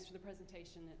thanks for the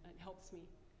presentation. It helps me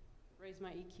raise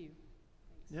my EQ.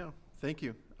 Thanks. Yeah, thank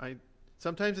you.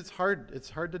 Sometimes it's hard.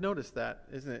 It's hard to notice that,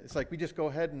 isn't it? It's like we just go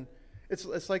ahead and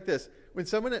it's like this. When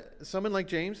someone like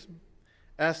James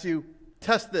asks you,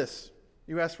 test this.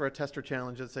 You ask for a tester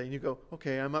challenge, let's say, and you go,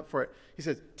 okay, I'm up for it. He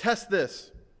says, test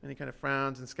this. And he kind of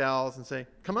frowns and scowls and say,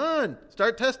 come on,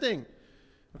 start testing.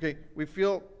 Okay,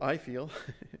 I feel,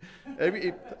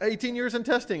 18 years in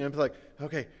testing, I'm like,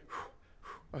 okay,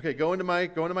 go into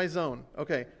my zone.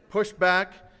 Okay, push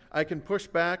back. I can push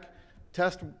back.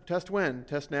 Test when?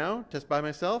 Test now? Test by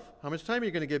myself? How much time are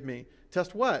you going to give me?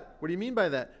 Test what? What do you mean by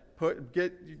that?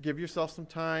 Give yourself some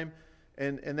time.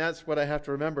 And that's what I have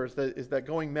to remember is that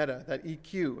going meta, that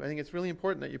EQ. I think it's really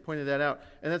important that you pointed that out.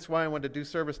 And that's why I wanted to do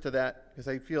service to that, because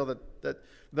I feel that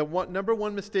the number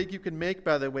one mistake you can make,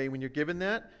 by the way, when you're given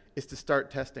that, is to start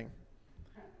testing.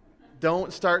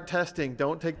 Don't start testing.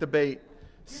 Don't take the bait.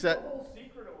 Give the whole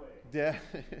secret away. Yeah,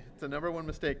 it's the number one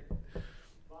mistake.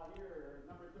 Here,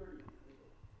 number 30.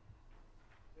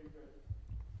 Same thread.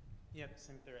 Yep,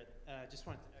 same thread. Just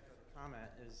wanted to echo the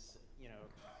comment is,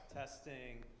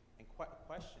 testing and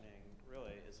questioning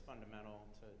really is fundamental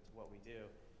to what we do.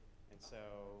 And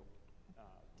so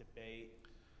debate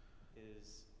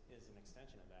is an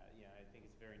extension of that. I think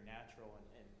it's very natural and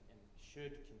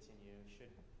should continue,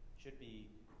 should be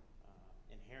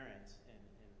inherent in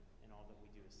all that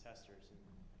we do as testers,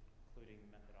 including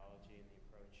methodology and the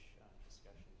approach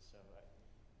discussion. So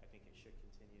I think it should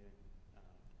continue and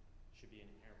should be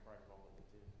an inherent part of all that we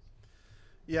do.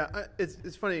 Yeah,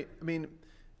 it's funny. I mean,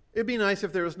 it'd be nice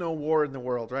if there was no war in the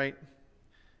world, right?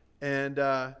 And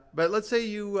but let's say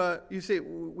you say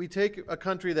we take a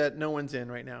country that no one's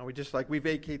in right now. We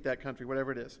vacate that country,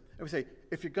 whatever it is. And we say,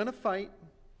 if you're gonna fight,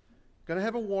 gonna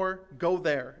have a war, go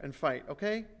there and fight,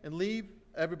 okay? And leave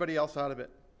everybody else out of it.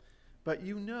 But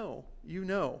you know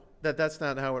that that's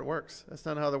not how it works. That's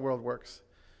not how the world works.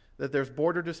 That there's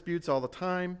border disputes all the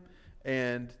time,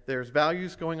 and there's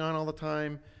values going on all the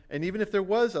time. And even if there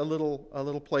was a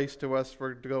little place to us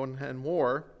to go and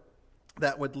war,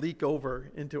 that would leak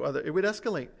over into other. It would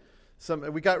escalate.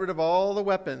 We got rid of all the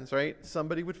weapons, right?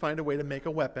 Somebody would find a way to make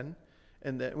a weapon,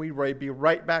 and then we'd be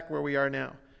right back where we are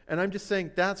now. And I'm just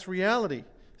saying that's reality.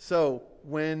 So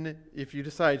if you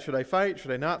decide, should I fight?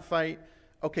 Should I not fight?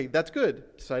 Okay, that's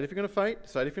good. Decide if you're going to fight.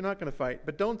 Decide if you're not going to fight.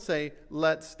 But don't say,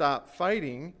 let's stop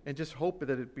fighting, and just hope that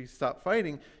it be stop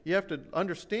fighting. You have to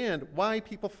understand why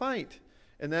people fight.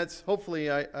 And that's hopefully,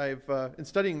 I've in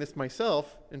studying this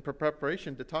myself in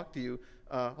preparation to talk to you,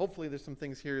 hopefully there's some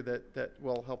things here that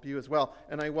will help you as well.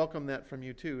 And I welcome that from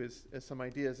you too, as some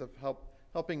ideas of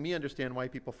helping me understand why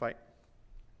people fight.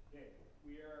 Okay,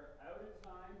 we are out of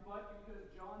time, but because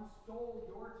John stole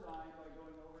your time by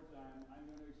going overtime, I'm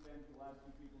going to extend the last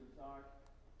two people to talk.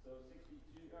 So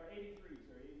 83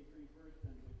 first,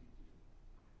 then 52.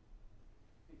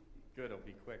 Good, I'll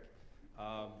be quick.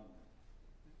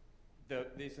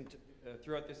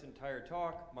 Throughout this entire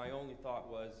talk, my only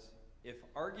thought was, if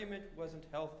argument wasn't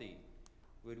healthy,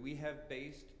 would we have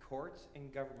based courts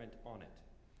and government on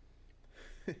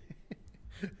it?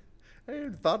 I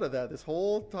hadn't thought of that this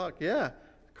whole talk. Yeah,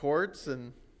 courts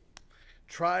and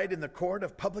tried in the court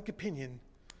of public opinion.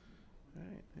 All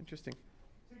right, interesting.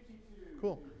 62.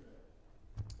 Cool.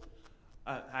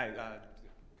 Hi,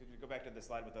 could we go back to the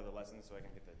slide with the lessons so I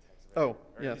can get the text of it? Oh,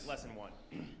 or yes. Lesson 1.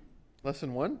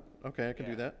 Lesson 1? Okay, I can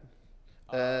do that.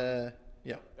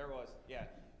 Yeah. There it was, yeah.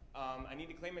 I need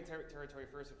to claim my territory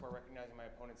first before recognizing my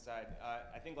opponent's side.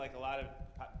 I think like a lot of,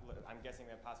 I'm guessing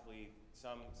that possibly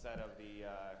some set of the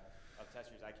of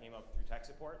testers, I came up through tech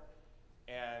support.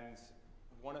 And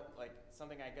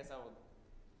something I guess I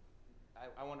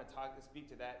want to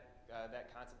speak to that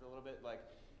concept a little bit. Like,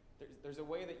 there's a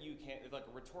way that you can, like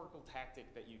a rhetorical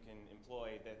tactic that you can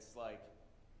employ that's like,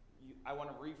 I want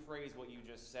to rephrase what you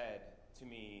just said to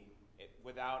me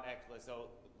without actually, so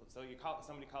somebody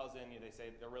calls in, they say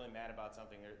they're really mad about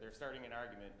something, they're starting an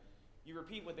argument. You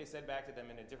repeat what they said back to them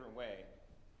in a different way,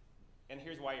 and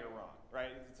here's why you're wrong,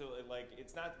 right? So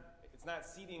it's not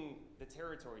ceding the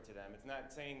territory to them. It's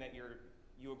not saying that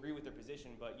you agree with their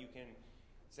position, but you can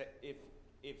say, if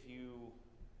you,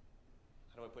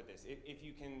 how do I put this? If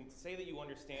you can say that you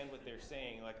understand what they're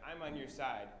saying, like, I'm on your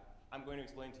side, I'm going to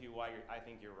explain to you why I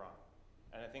think you're wrong.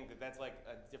 And I think that's like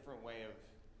a different way of,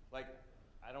 like,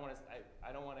 I don't want to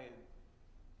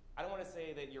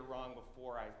say that you're wrong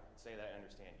before I say that I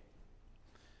understand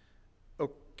you.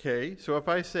 Okay, so if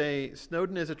I say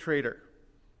Snowden is a traitor,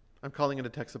 I'm calling it a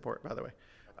tech support, by the way.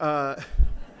 By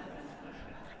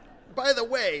the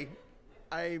way,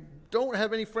 I don't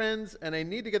have any friends, and I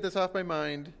need to get this off my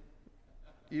mind.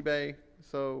 eBay.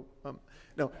 So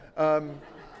no.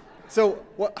 So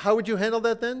how would you handle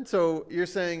that then? So you're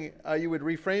saying you would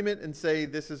reframe it and say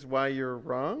this is why you're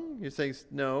wrong? You're saying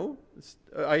no.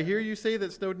 I hear you say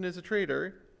that Snowden is a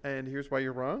traitor, and here's why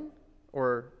you're wrong?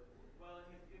 Or... Well,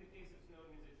 in the case of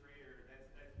Snowden is a traitor,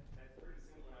 that's pretty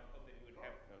simple. I hope that you would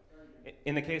have...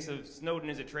 In the case of Snowden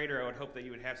is a traitor, I would hope that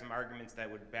you would have some arguments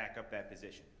that would back up that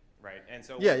position, right? And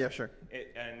so... Yeah, sure.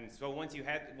 And so once you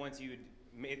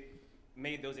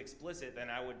made those explicit, then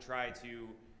I would try to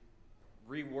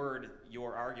reword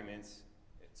your arguments.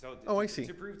 So I see.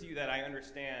 To prove to you that I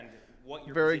understand what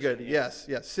your Very position good. is.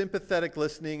 Yes. Sympathetic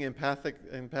listening,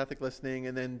 empathic listening,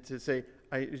 and then to say,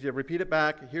 you repeat it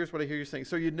back. Here's what I hear you saying.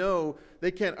 So you know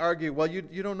they can't argue. Well,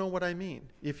 you don't know what I mean.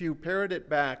 If you parrot it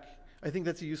back, I think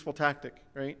that's a useful tactic,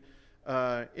 right?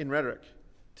 In rhetoric,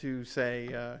 to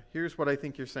say, here's what I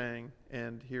think you're saying,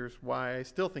 and here's why I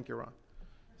still think you're wrong.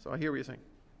 So I hear what you're saying.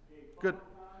 Good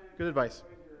advice.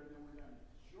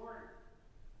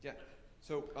 Yeah.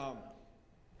 So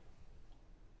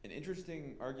an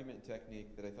interesting argument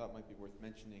technique that I thought might be worth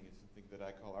mentioning is something that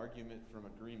I call argument from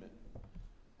agreement.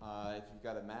 If you've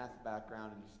got a math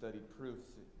background and you studied proofs,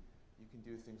 you can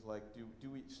do things like, do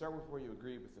we start with where you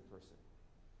agree with the person?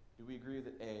 Do we agree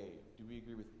with A? Do we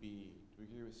agree with B? Do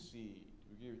we agree with C? Do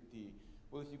we agree with D?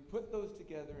 Well, if you put those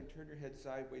together and turn your head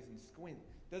sideways and squint,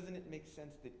 doesn't it make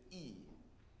sense that E?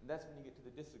 And that's when you get to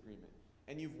the disagreement.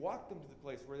 And you've walked them to the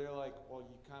place where they're like, well,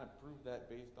 you kind of proved that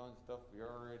based on stuff we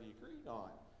already agreed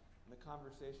on. And the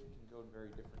conversation can go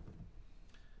very differently.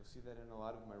 You'll see that in a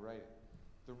lot of my writing.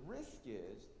 The risk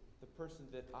is the person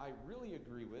that I really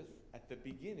agree with at the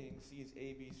beginning sees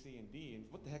A, B, C, and D, and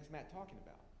what the heck's Matt talking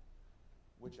about?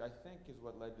 Which I think is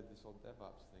what led to this whole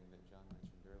DevOps thing that John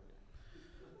mentioned earlier.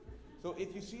 So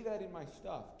if you see that in my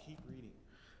stuff, keep reading.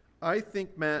 I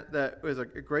think, Matt, that was a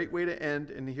great way to end,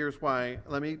 and here's why.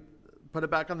 Let me put it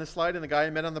back on the slide, and the guy I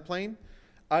met on the plane.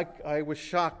 I was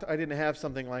shocked I didn't have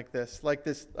something like this.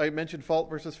 I mentioned fault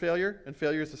versus failure, and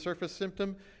failure is the surface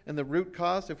symptom, and the root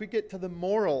cause. If we get to the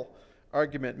moral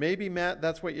argument, maybe, Matt,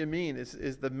 that's what you mean,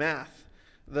 is the math.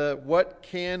 What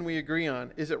can we agree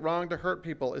on? Is it wrong to hurt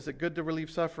people? Is it good to relieve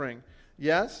suffering?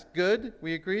 Yes, good,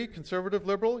 we agree. Conservative,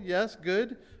 liberal, yes,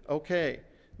 good. Okay,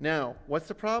 now, what's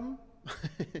the problem?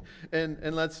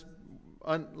 and let's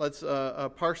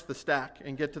parse the stack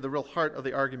and get to the real heart of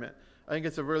the argument. I think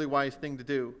it's a really wise thing to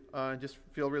do. I just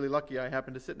feel really lucky I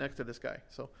happen to sit next to this guy.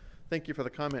 So thank you for the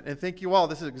comment. And thank you all.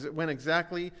 This went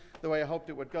exactly the way I hoped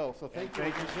it would go. So thank you.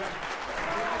 Thank you, sir.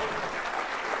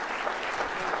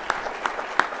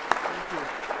 Thank you.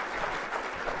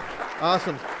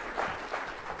 Awesome.